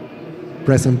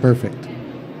present perfect.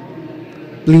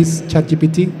 Please,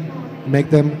 ChatGPT, make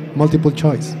them multiple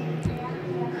choice.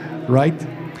 Right?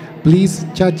 Please,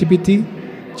 ChatGPT,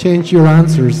 change your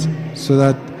answers so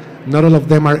that not all of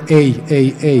them are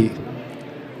A.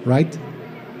 Right?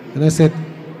 And I said,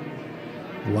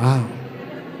 wow.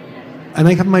 And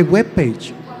I have my web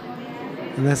page.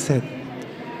 And I said,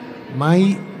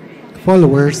 my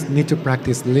followers need to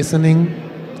practice listening,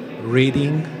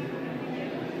 reading.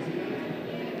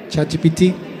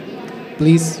 ChatGPT,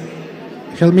 please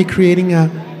help me creating a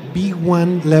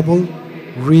B1 level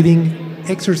reading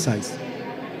exercise.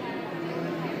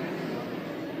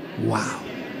 Wow.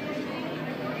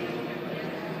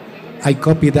 I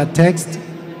copied that text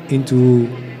into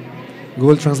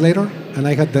Google Translator and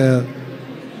I had the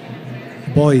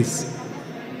voice,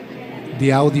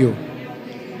 the audio.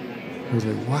 I was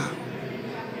like, wow.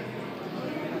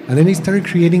 And then I started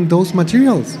creating those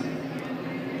materials.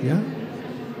 Yeah.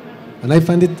 And I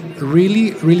find it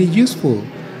really, really useful.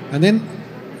 And then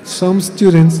some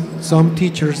students, some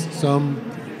teachers, some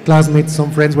classmates,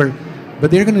 some friends were,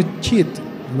 but they're going to cheat.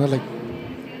 And I'm like,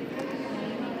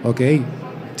 okay,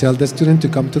 tell the student to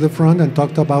come to the front and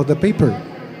talk about the paper.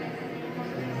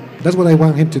 That's what I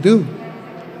want him to do,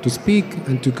 to speak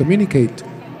and to communicate.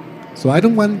 So I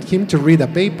don't want him to read a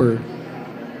paper.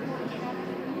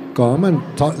 Come and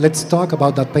talk, let's talk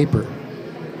about that paper.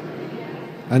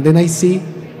 And then I see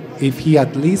if he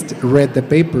at least read the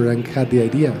paper and had the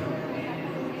idea.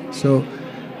 So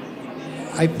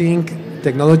I think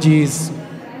technology is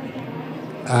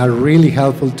a really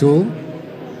helpful tool.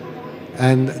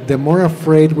 And the more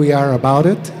afraid we are about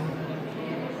it,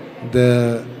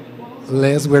 the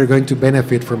less we're going to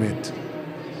benefit from it.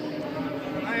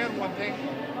 I have one thing.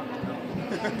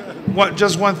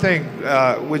 Just one thing,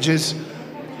 which is,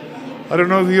 I don't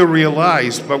know if you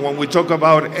realize, but when we talk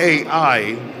about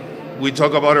AI, we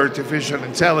talk about artificial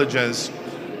intelligence.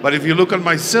 But if you look at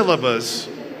my syllabus,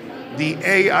 the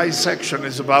AI section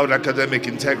is about academic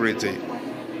integrity.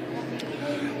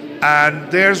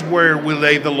 And there's where we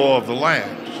lay the law of the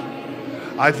land.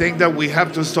 I think that we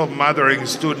have to stop mothering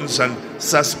students and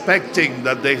suspecting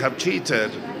that they have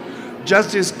cheated.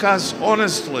 Just discuss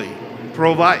honestly,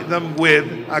 provide them with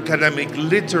academic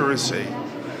literacy,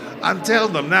 and tell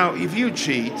them, now, if you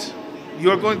cheat,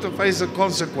 you're going to face the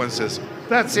consequences.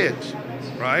 That's it,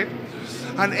 right?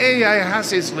 And AI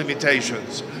has its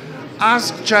limitations.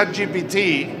 Ask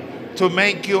ChatGPT to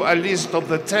make you a list of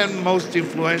the 10 most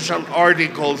influential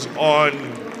articles on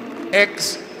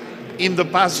X in the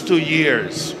past 2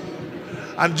 years.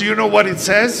 And do you know what it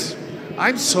says?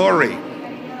 I'm sorry,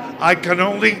 I can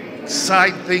only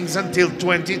cite things until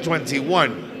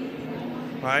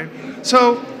 2021, right?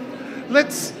 So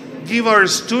let's give our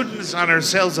students and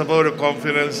ourselves a vote of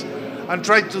confidence and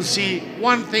try to see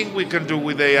one thing we can do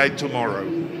with AI tomorrow.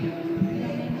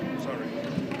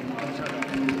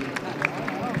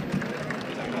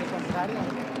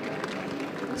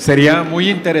 Sería muy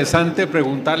interesante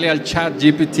preguntarle al Chat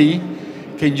GPT,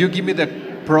 can you give me the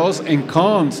pros and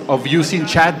cons of using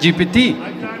Chat GPT?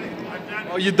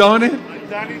 Oh, you done it? I've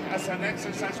done it as an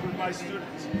exercise with my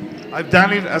students. I've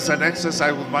done it as an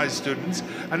exercise with my students.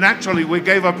 And actually, we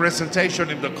gave a presentation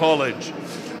in the college.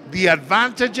 The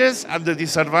advantages and the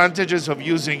disadvantages of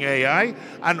using AI.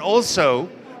 And also,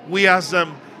 we asked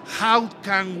them, how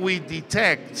can we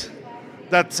detect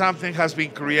that something has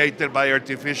been created by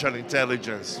artificial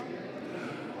intelligence?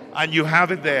 And you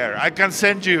have it there. I can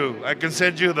send you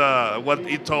what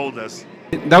it told us.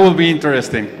 That will be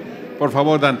interesting. Por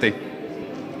favor, Dante.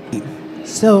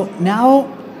 So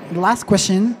now, the last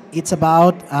question, it's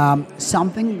about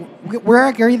something, we're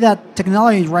agree that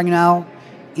technology right now,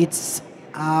 it's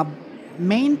a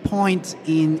main point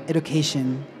in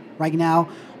education. Right now,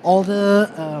 all the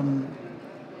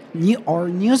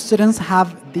new students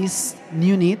have these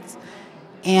new needs,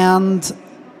 and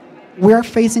we're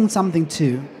facing something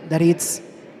too, that it's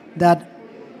that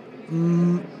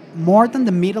more than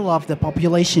the middle of the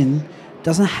population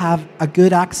doesn't have a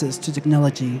good access to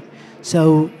technology.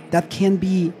 So that can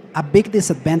be a big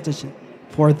disadvantage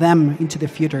for them into the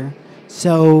future.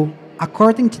 So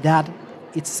according to that,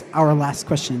 it's our last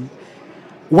question.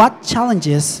 What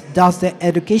challenges does the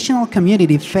educational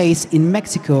community face in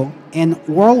Mexico and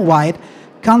worldwide,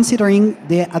 considering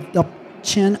the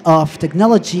adoption of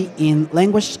technology in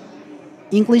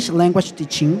English language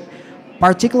teaching,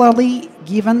 particularly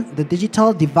given the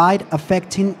digital divide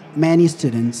affecting many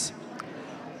students?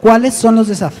 ¿Cuáles son los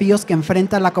desafíos que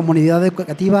enfrenta la comunidad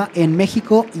educativa en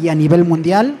México y a nivel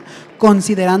mundial,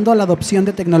 considerando la adopción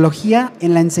de tecnología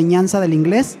en la enseñanza del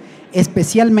inglés,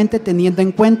 especialmente teniendo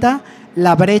en cuenta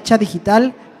la brecha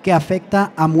digital que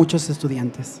afecta a muchos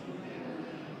estudiantes?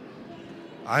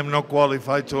 I'm not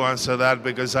qualified to answer that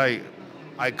because I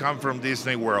come from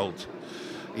Disney World.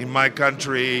 In my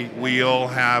country, we all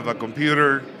have a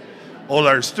computer. All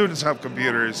our students have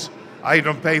computers. I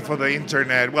don't pay for the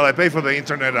internet. Well, I pay for the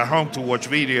internet at home to watch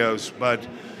videos, but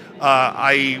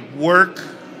I work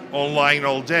online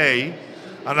all day,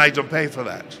 and I don't pay for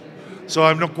that. So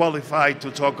I'm not qualified to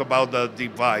talk about the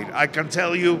divide. I can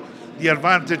tell you the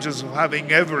advantages of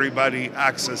having everybody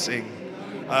accessing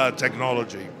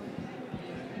technology.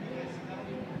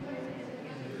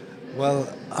 Well,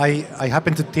 I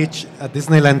happen to teach at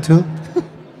Disneyland too,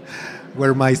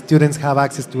 where my students have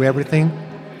access to everything.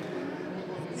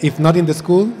 If not in the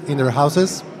school, in their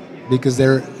houses, because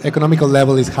their economical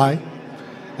level is high,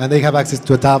 and they have access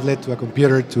to a tablet, to a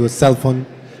computer, to a cell phone,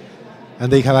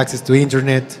 and they have access to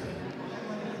internet.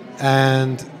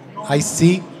 And I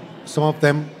see some of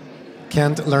them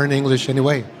can't learn English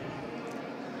anyway.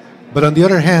 But on the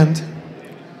other hand,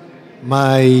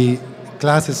 my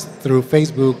classes through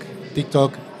Facebook,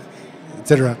 TikTok,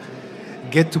 etc.,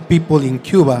 get to people in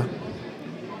Cuba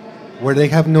where they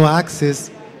have no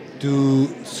access to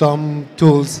some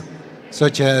tools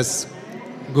such as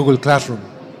Google Classroom.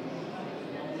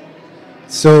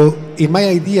 So in my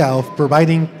idea of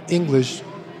providing English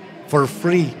for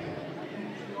free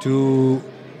to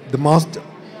the most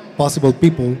possible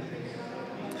people,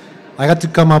 I had to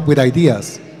come up with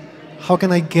ideas. How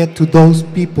can I get to those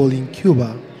people in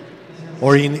Cuba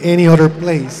or in any other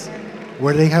place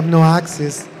where they have no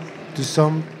access to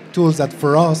some tools that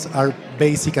for us are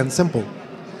basic and simple?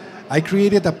 I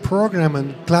created a program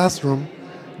and classroom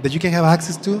that you can have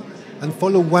access to and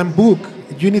follow one book,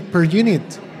 unit per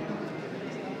unit.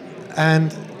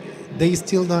 And they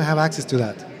still don't have access to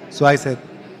that. So I said,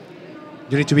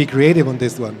 you need to be creative on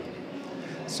this one.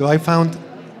 So I found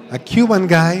a Cuban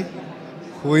guy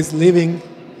who is living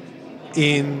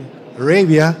in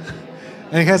Arabia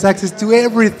and has access to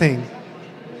everything.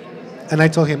 And I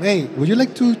told him, hey, would you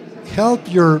like to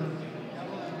help your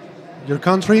your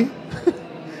country?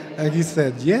 And he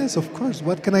said, yes, of course.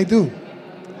 What can I do?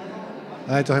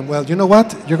 I told him, well, you know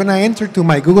what? You're going to enter to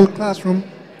my Google Classroom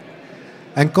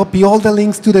and copy all the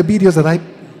links to the videos that I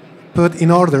put in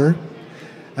order,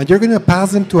 and you're going to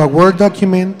pass them to a Word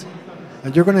document,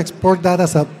 and you're going to export that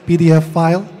as a PDF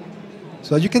file,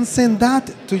 so you can send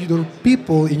that to your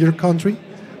people in your country,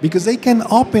 because they can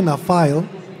open a file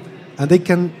and they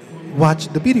can watch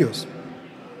the videos.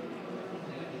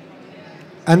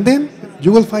 And then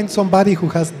you will find somebody who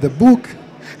has the book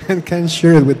and can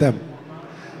share it with them.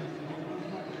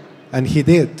 And he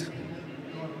did.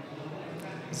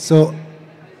 So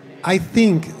I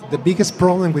think the biggest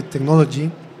problem with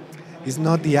technology is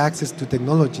not the access to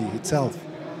technology itself,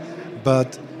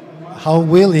 but how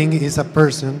willing is a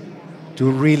person to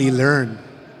really learn.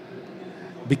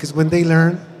 Because when they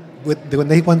learn, when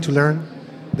they want to learn,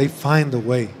 they find a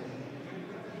way.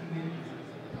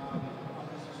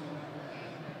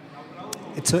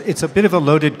 It's a bit of a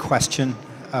loaded question,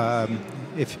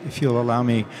 if you'll allow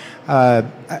me.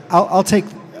 I'll take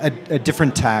a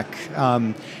different tack.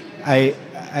 I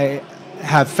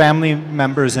have family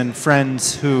members and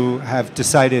friends who have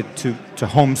decided to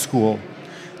homeschool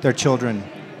their children,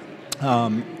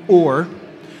 or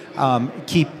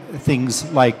keep things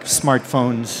like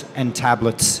smartphones and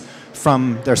tablets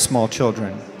from their small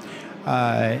children.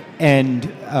 I've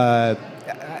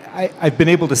been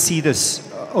able to see this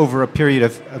over a period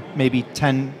of maybe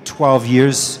 10, 12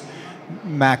 years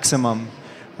maximum.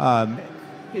 I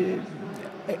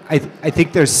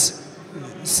think there's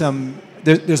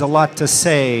a lot to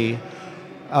say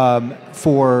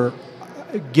for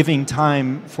giving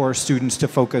time for students to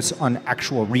focus on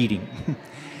actual reading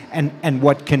and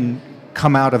what can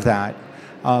come out of that.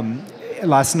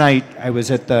 Last night I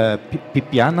was at the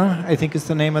Pipiana, I think is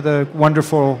the name of the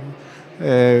wonderful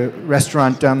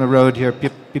restaurant down the road here,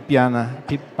 Pipiano,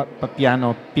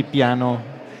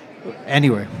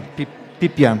 anyway,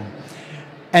 Pipian.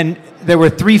 And there were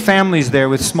 3 families there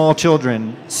with small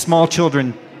children,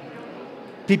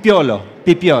 pipiolo,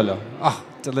 oh,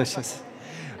 delicious.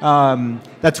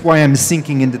 That's why I'm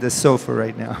sinking into this sofa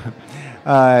right now.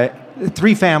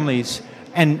 3 families,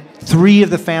 and 3 of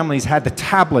the families had the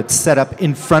tablets set up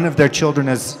in front of their children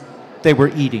as they were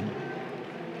eating.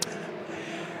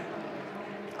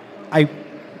 I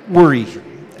worry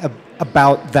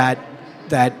about the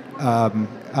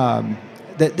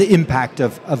impact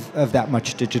of that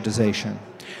much digitization.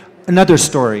 Another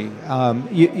story.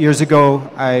 Years ago,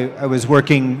 I was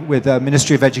working with the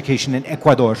Ministry of Education in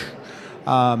Ecuador.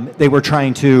 They were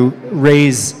trying to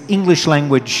raise English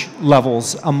language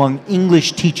levels among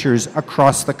English teachers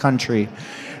across the country,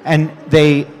 and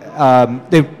they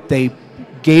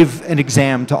gave an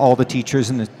exam to all the teachers,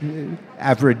 and the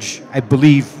average, I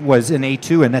believe, was an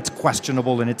A2, and that's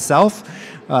questionable in itself.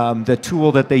 The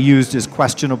tool that they used is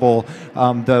questionable.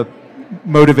 The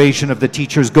motivation of the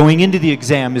teachers going into the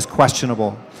exam is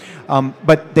questionable.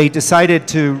 But they decided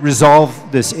to resolve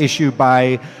this issue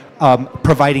by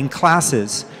providing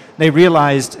classes. They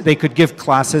realized they could give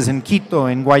classes in Quito,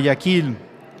 in Guayaquil,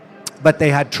 but they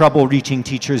had trouble reaching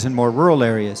teachers in more rural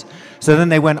areas. So then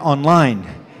they went online,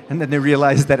 and then they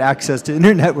realized that access to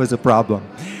internet was a problem.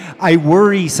 I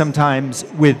worry sometimes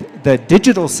with the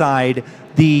digital side,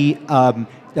 the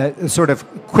sort of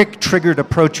quick triggered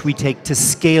approach we take to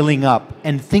scaling up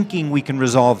and thinking we can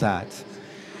resolve that.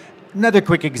 Another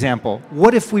quick example.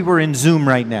 What if we were in Zoom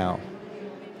right now?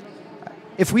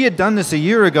 If we had done this a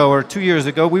year ago or 2 years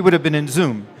ago, we would have been in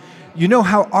Zoom. You know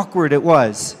how awkward it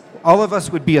was. All of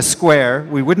us would be a square.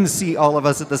 We wouldn't see all of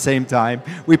us at the same time.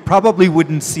 We probably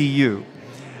wouldn't see you.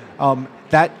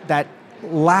 That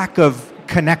lack of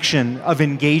connection, of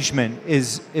engagement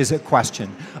is a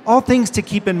question. All things to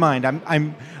keep in mind.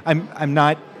 I'm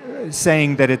not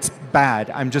saying that it's bad.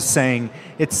 I'm just saying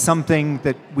it's something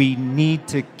that we need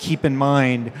to keep in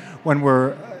mind when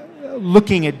we're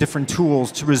looking at different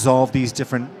tools to resolve these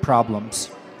different problems.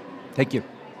 Thank you.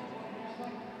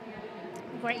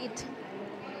 Great.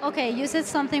 Okay, you said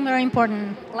something very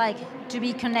important, like to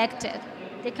be connected.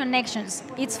 The connections.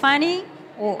 It's funny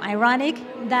or ironic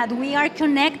that we are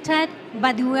connected,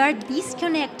 but we are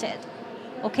disconnected.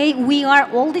 Okay, we are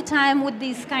all the time with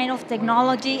this kind of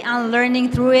technology and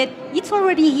learning through it. It's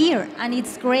already here, and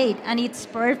it's great, and it's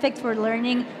perfect for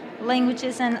learning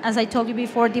languages and, as I told you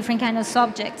before, different kind of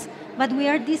subjects. But we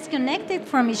are disconnected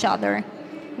from each other.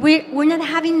 We're not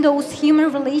having those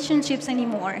human relationships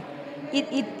anymore.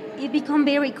 It become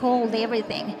very cold,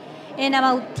 everything. And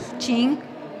about teaching,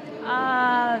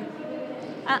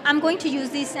 I'm going to use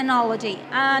this analogy.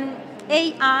 And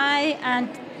AI and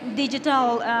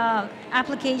digital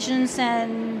applications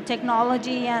and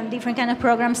technology and different kind of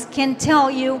programs can tell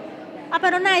you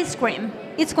about an ice cream.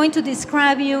 It's going to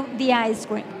describe you the ice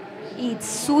cream. It's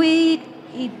sweet,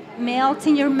 it melts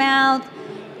in your mouth,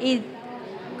 it's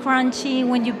crunchy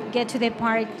when you get to the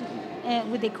part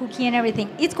with the cookie and everything.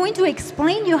 It's going to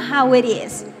explain you how it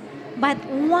is. But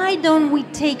why don't we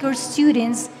take our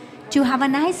students to have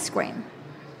an ice cream?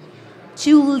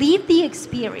 To live the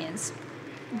experience.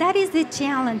 That is the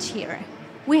challenge here.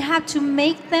 We have to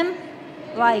make them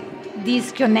like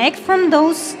disconnect from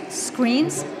those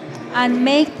screens and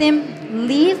make them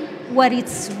live what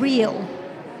is real.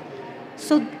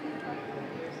 So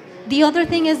the other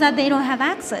thing is that they don't have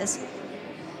access.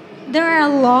 There are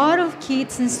a lot of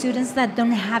kids and students that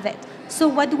don't have it. So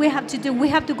what do we have to do? We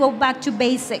have to go back to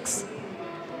basics,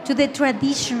 to the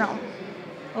traditional,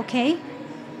 okay?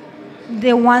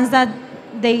 The ones that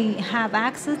they have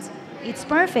access, it's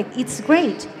perfect, it's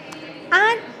great.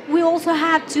 And we also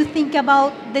have to think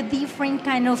about the different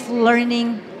kind of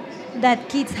learning that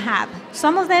kids have.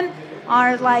 Some of them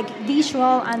are like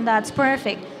visual and that's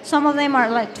perfect. Some of them are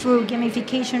like through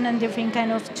gamification and different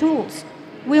kind of tools.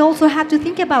 We also have to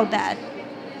think about that.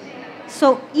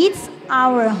 So it's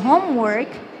our homework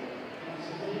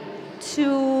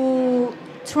to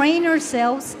train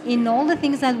ourselves in all the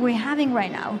things that we're having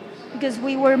right now. Because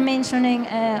we were mentioning,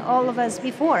 all of us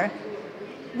before,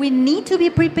 we need to be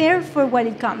prepared for what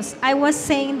it comes. I was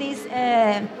saying this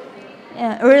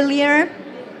earlier.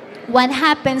 What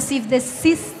happens if the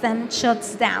system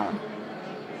shuts down?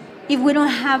 If we don't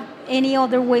have any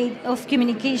other way of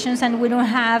communications and we don't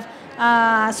have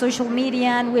social media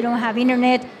and we don't have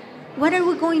internet, what are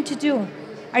we going to do?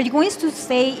 Are you going to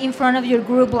stay in front of your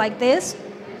group like this?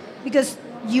 Because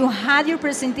you had your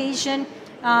presentation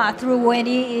through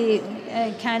any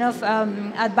kind of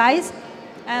advice.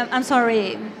 I'm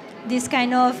sorry, this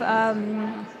kind of, I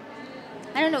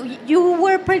don't know, you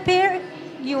were prepared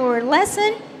your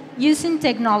lesson using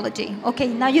technology. Okay,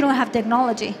 now you don't have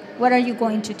technology. What are you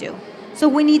going to do? So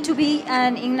we need to be,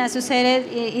 and Ignacio said it,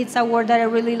 it's a word that I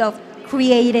really love,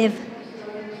 creative.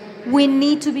 We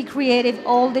need to be creative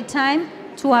all the time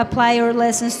to apply our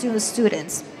lessons to the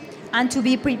students. And to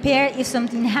be prepared if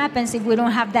something happens, if we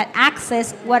don't have that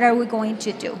access, what are we going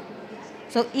to do?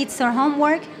 So it's our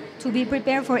homework to be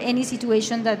prepared for any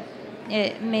situation that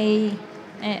may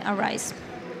arise.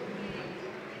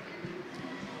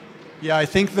 Yeah, I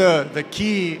think the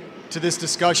key to this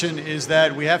discussion is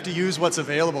that we have to use what's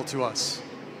available to us.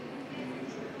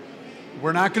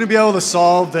 We're not going to be able to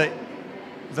solve the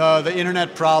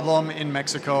internet problem in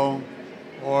Mexico,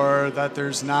 or that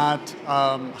there's not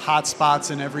hot spots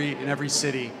in every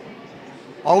city.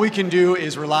 All we can do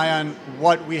is rely on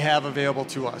what we have available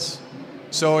to us.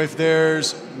 So if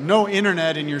there's no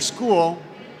internet in your school,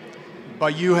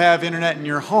 but you have internet in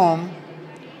your home,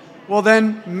 well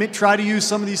then try to use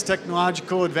some of these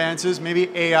technological advances, maybe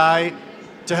AI,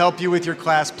 to help you with your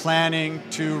class planning,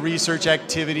 to research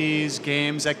activities,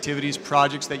 games, activities,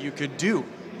 projects that you could do,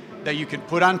 that you could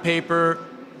put on paper,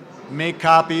 make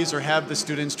copies, or have the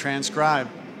students transcribe.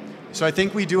 So I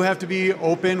think we do have to be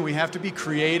open, we have to be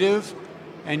creative,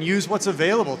 and use what's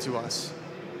available to us.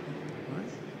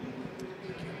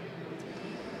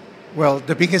 Well,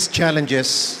 the biggest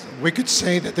challenges, we could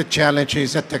say that the challenge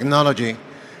is that technology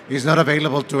is not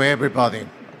available to everybody.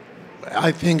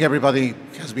 I think everybody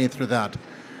has been through that.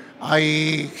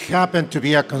 I happen to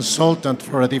be a consultant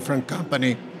for a different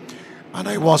company, and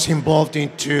I was involved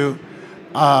into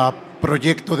a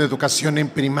Proyecto de Educación en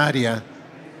Primaria,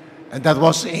 and that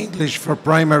was English for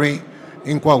primary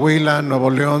in Coahuila, Nuevo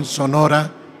León,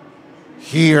 Sonora,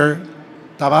 here,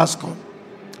 Tabasco,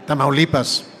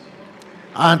 Tamaulipas.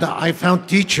 And I found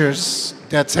teachers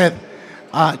that said,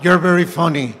 you're very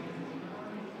funny.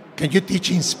 Can you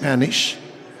teach in Spanish?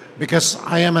 Because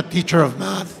I am a teacher of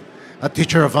math, a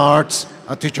teacher of arts,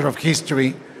 a teacher of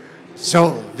history.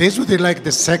 So this would be like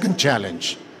the second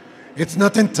challenge. It's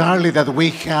not entirely that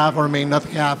we have or may not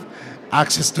have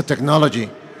access to technology.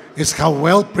 It's how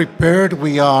well prepared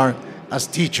we are as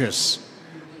teachers.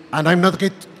 And I'm not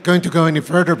going to go any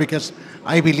further because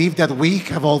I believe that we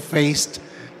have all faced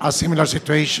a similar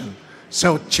situation.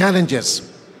 So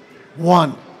challenges.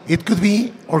 One, it could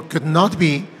be or could not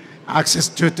be access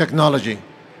to technology.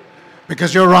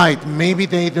 Because you're right, maybe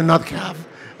they do not have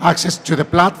access to the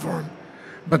platform,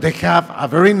 but they have a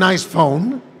very nice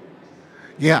phone,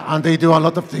 yeah, and they do a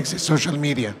lot of things in social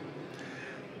media.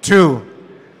 Two,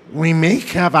 we may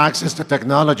have access to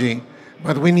technology,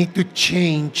 but we need to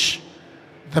change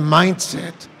the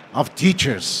mindset of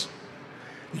teachers.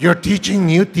 You're teaching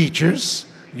new teachers,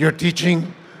 you're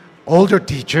teaching older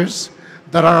teachers,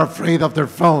 that are afraid of their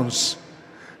phones,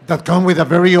 that come with a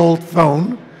very old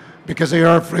phone because they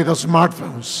are afraid of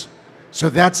smartphones. So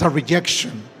that's a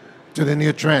rejection to the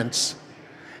new trends.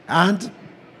 And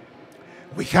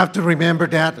we have to remember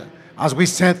that, as we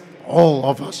said, all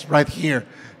of us right here,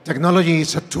 technology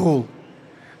is a tool.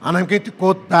 And I'm going to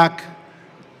quote back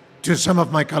to some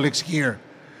of my colleagues here.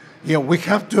 Yeah, we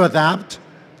have to adapt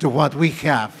to what we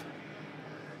have.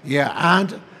 Yeah,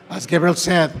 and as Gabriel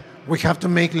said, we have to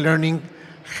make learning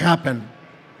happen.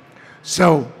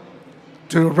 So,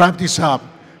 to wrap this up,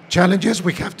 challenges,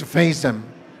 we have to face them.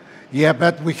 Yeah,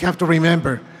 but we have to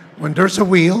remember, when there's a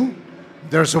will,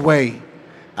 there's a way.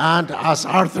 And as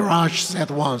Arthur Ashe said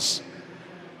once,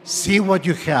 see what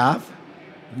you have,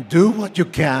 do what you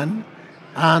can,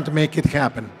 and make it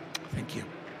happen. Thank you.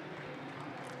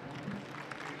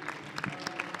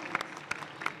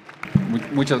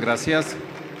 Muchas gracias.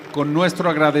 Con nuestro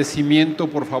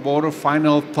agradecimiento, por favor,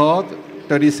 final thought,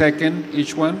 30 seconds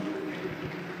each one.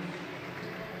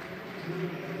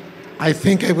 I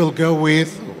think I will go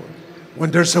with,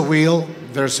 when there's a will,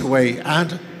 there's a way.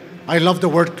 And I love the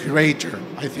word creator.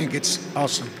 I think it's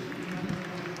awesome.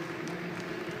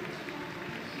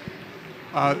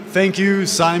 Thank you,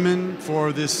 Simon,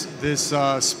 for this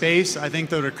space. I think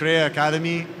the Recrea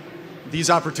Academy, these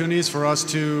opportunities for us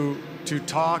to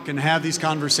talk and have these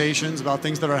conversations about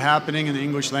things that are happening in the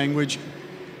English language,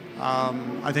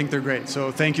 I think they're great.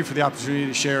 So thank you for the opportunity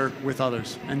to share with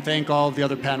others. And thank all of the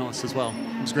other panelists as well.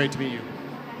 It was great to meet you.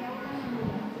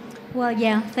 Well,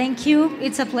 yeah, thank you.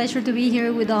 It's a pleasure to be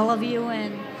here with all of you,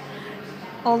 and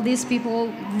all these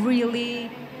people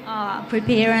really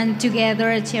prepare and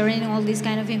together sharing all this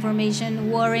kind of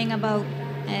information, worrying about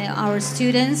our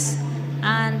students.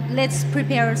 And let's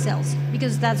prepare ourselves,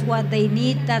 because that's what they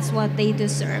need, that's what they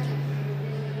deserve.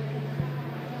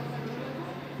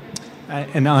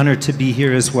 An honor to be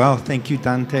here as well. Thank you,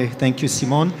 Dante. Thank you,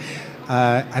 Simón.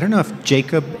 I don't know if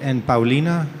Jacob and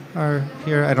Paulina are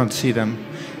here. I don't see them.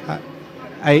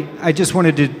 I just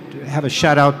wanted to have a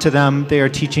shout out to them. They are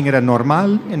teaching at a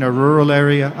Normal in a rural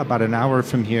area about an hour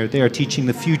from here. They are teaching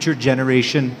the future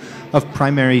generation of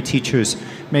primary teachers.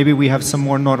 Maybe we have some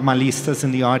more normalistas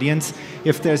in the audience.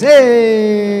 If there's,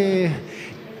 hey,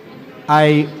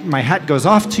 my hat goes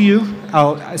off to you.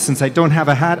 Since I don't have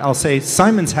a hat, I'll say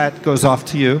Simon's hat goes off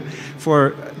to you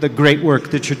for the great work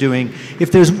that you're doing.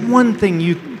 If there's one thing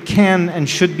you can and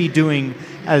should be doing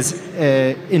as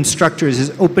instructors,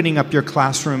 is opening up your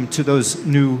classroom to those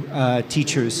new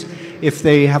teachers. If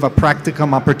they have a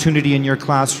practicum opportunity in your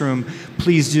classroom,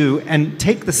 please do. And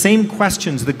take the same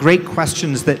questions, the great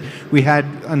questions that we had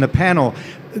on the panel.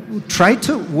 Try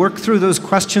to work through those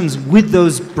questions with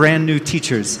those brand new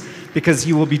teachers, because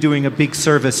you will be doing a big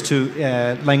service to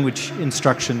language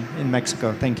instruction in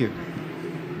Mexico. Thank you.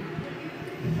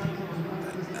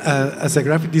 As a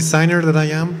graphic designer that I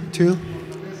am too,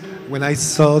 when I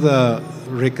saw the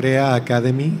Recrea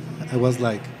Academy, I was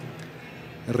like,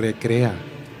 Recrea.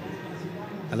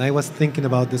 And I was thinking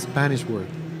about the Spanish word,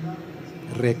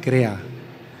 recrea,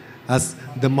 as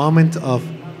the moment of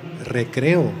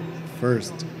recreo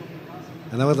first.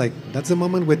 And I was like, that's the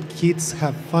moment when kids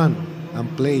have fun and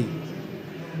play.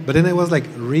 But then I was like,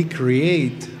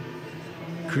 create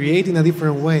in a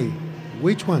different way.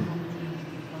 Which one?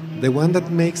 The one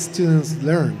that makes students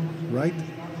learn, right?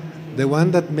 The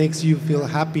one that makes you feel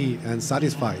happy and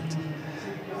satisfied.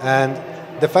 And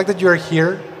the fact that you're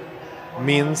here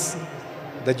means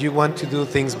that you want to do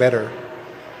things better.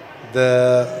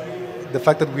 The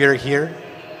fact that we are here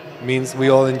means we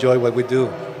all enjoy what we do.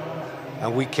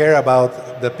 And we care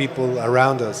about the people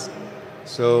around us.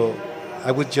 So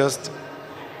I would just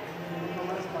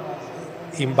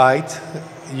invite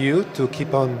you to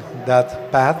keep on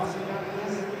that path,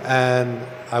 and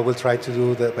I will try to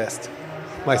do the best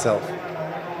myself.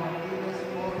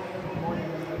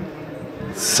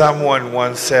 Someone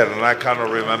once said, and I cannot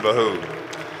remember who,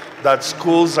 that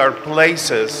schools are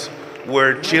places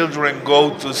where children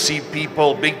go to see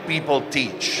people, big people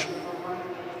teach,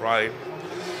 right?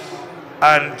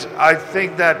 And I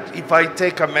think that if I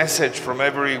take a message from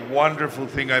every wonderful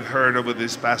thing I've heard over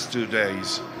these past 2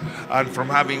 days, and from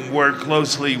having worked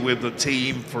closely with the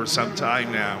team for some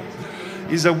time now,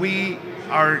 is that we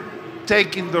are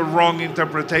taking the wrong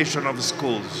interpretation of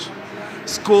schools.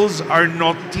 Schools are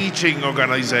not teaching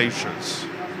organizations.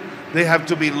 They have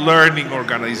to be learning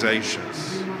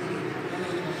organizations.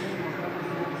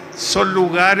 Son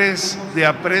lugares de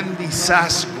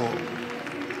aprendizazgo,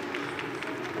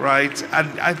 right?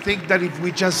 And I think that if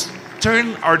we just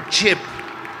turn our chip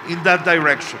in that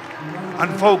direction and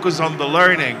focus on the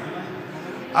learning,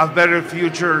 a better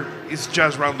future is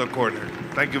just around the corner.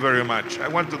 Thank you very much. I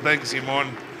want to thank Simón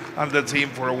and the team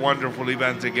for a wonderful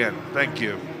event again. Thank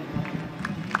you.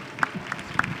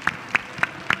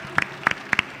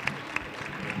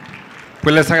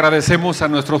 Pues les agradecemos a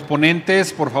nuestros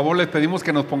ponentes. Por favor, les pedimos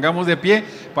que nos pongamos de pie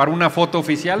para una foto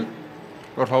oficial.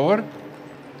 Por favor.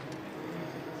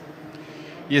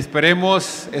 Y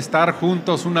esperemos estar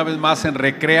juntos una vez más en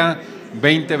Recrea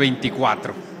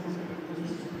 2024.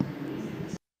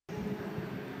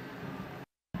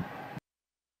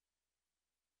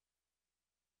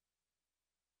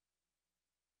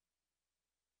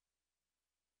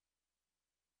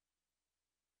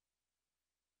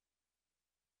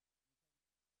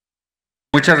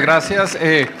 Muchas gracias.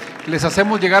 Les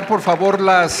hacemos llegar, por favor,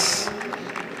 las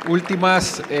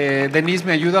últimas. Denise,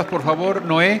 ¿me ayudas, por favor?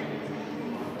 Noé.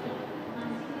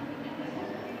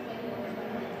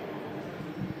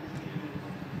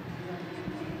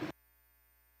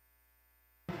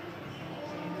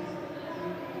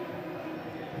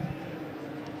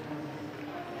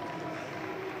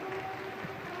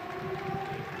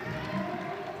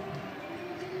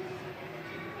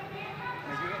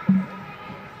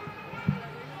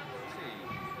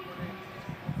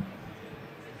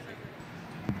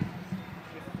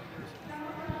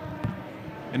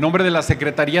 En nombre de la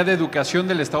Secretaría de Educación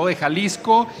del Estado de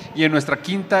Jalisco y en nuestra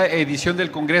quinta edición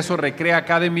del Congreso Recrea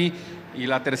Academy y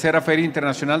la tercera Feria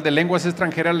Internacional de Lenguas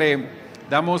Extranjeras, le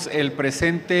damos el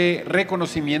presente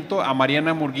reconocimiento a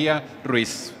Mariana Murguia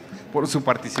Ruiz por su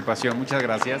participación. Muchas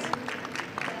gracias.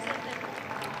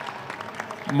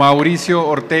 Mauricio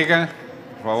Ortega,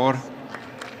 por favor.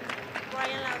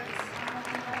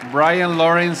 Brian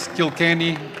Lawrence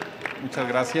Kilkenny, muchas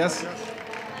gracias.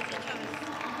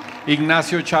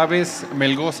 Ignacio Chavez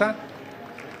Melgoza,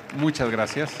 muchas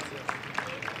gracias.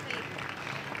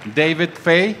 David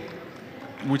Fay,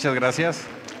 muchas gracias.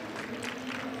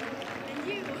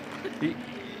 Y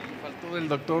faltó el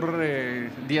doctor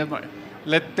Díaz.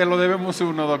 Te lo debemos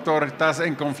uno, doctor, estás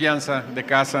en confianza de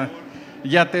casa.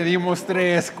 Ya te dimos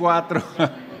 3, 4.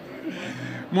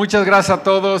 Muchas gracias a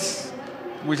todos,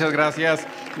 muchas gracias.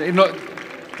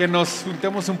 Que nos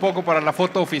juntemos un poco para la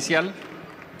foto oficial.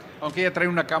 Aunque ella trae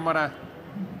una cámara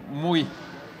muy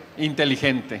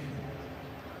inteligente.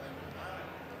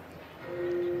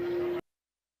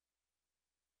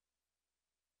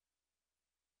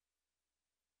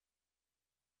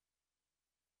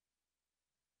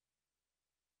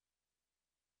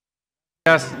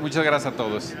 Muchas gracias a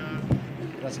todos.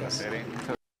 Gracias.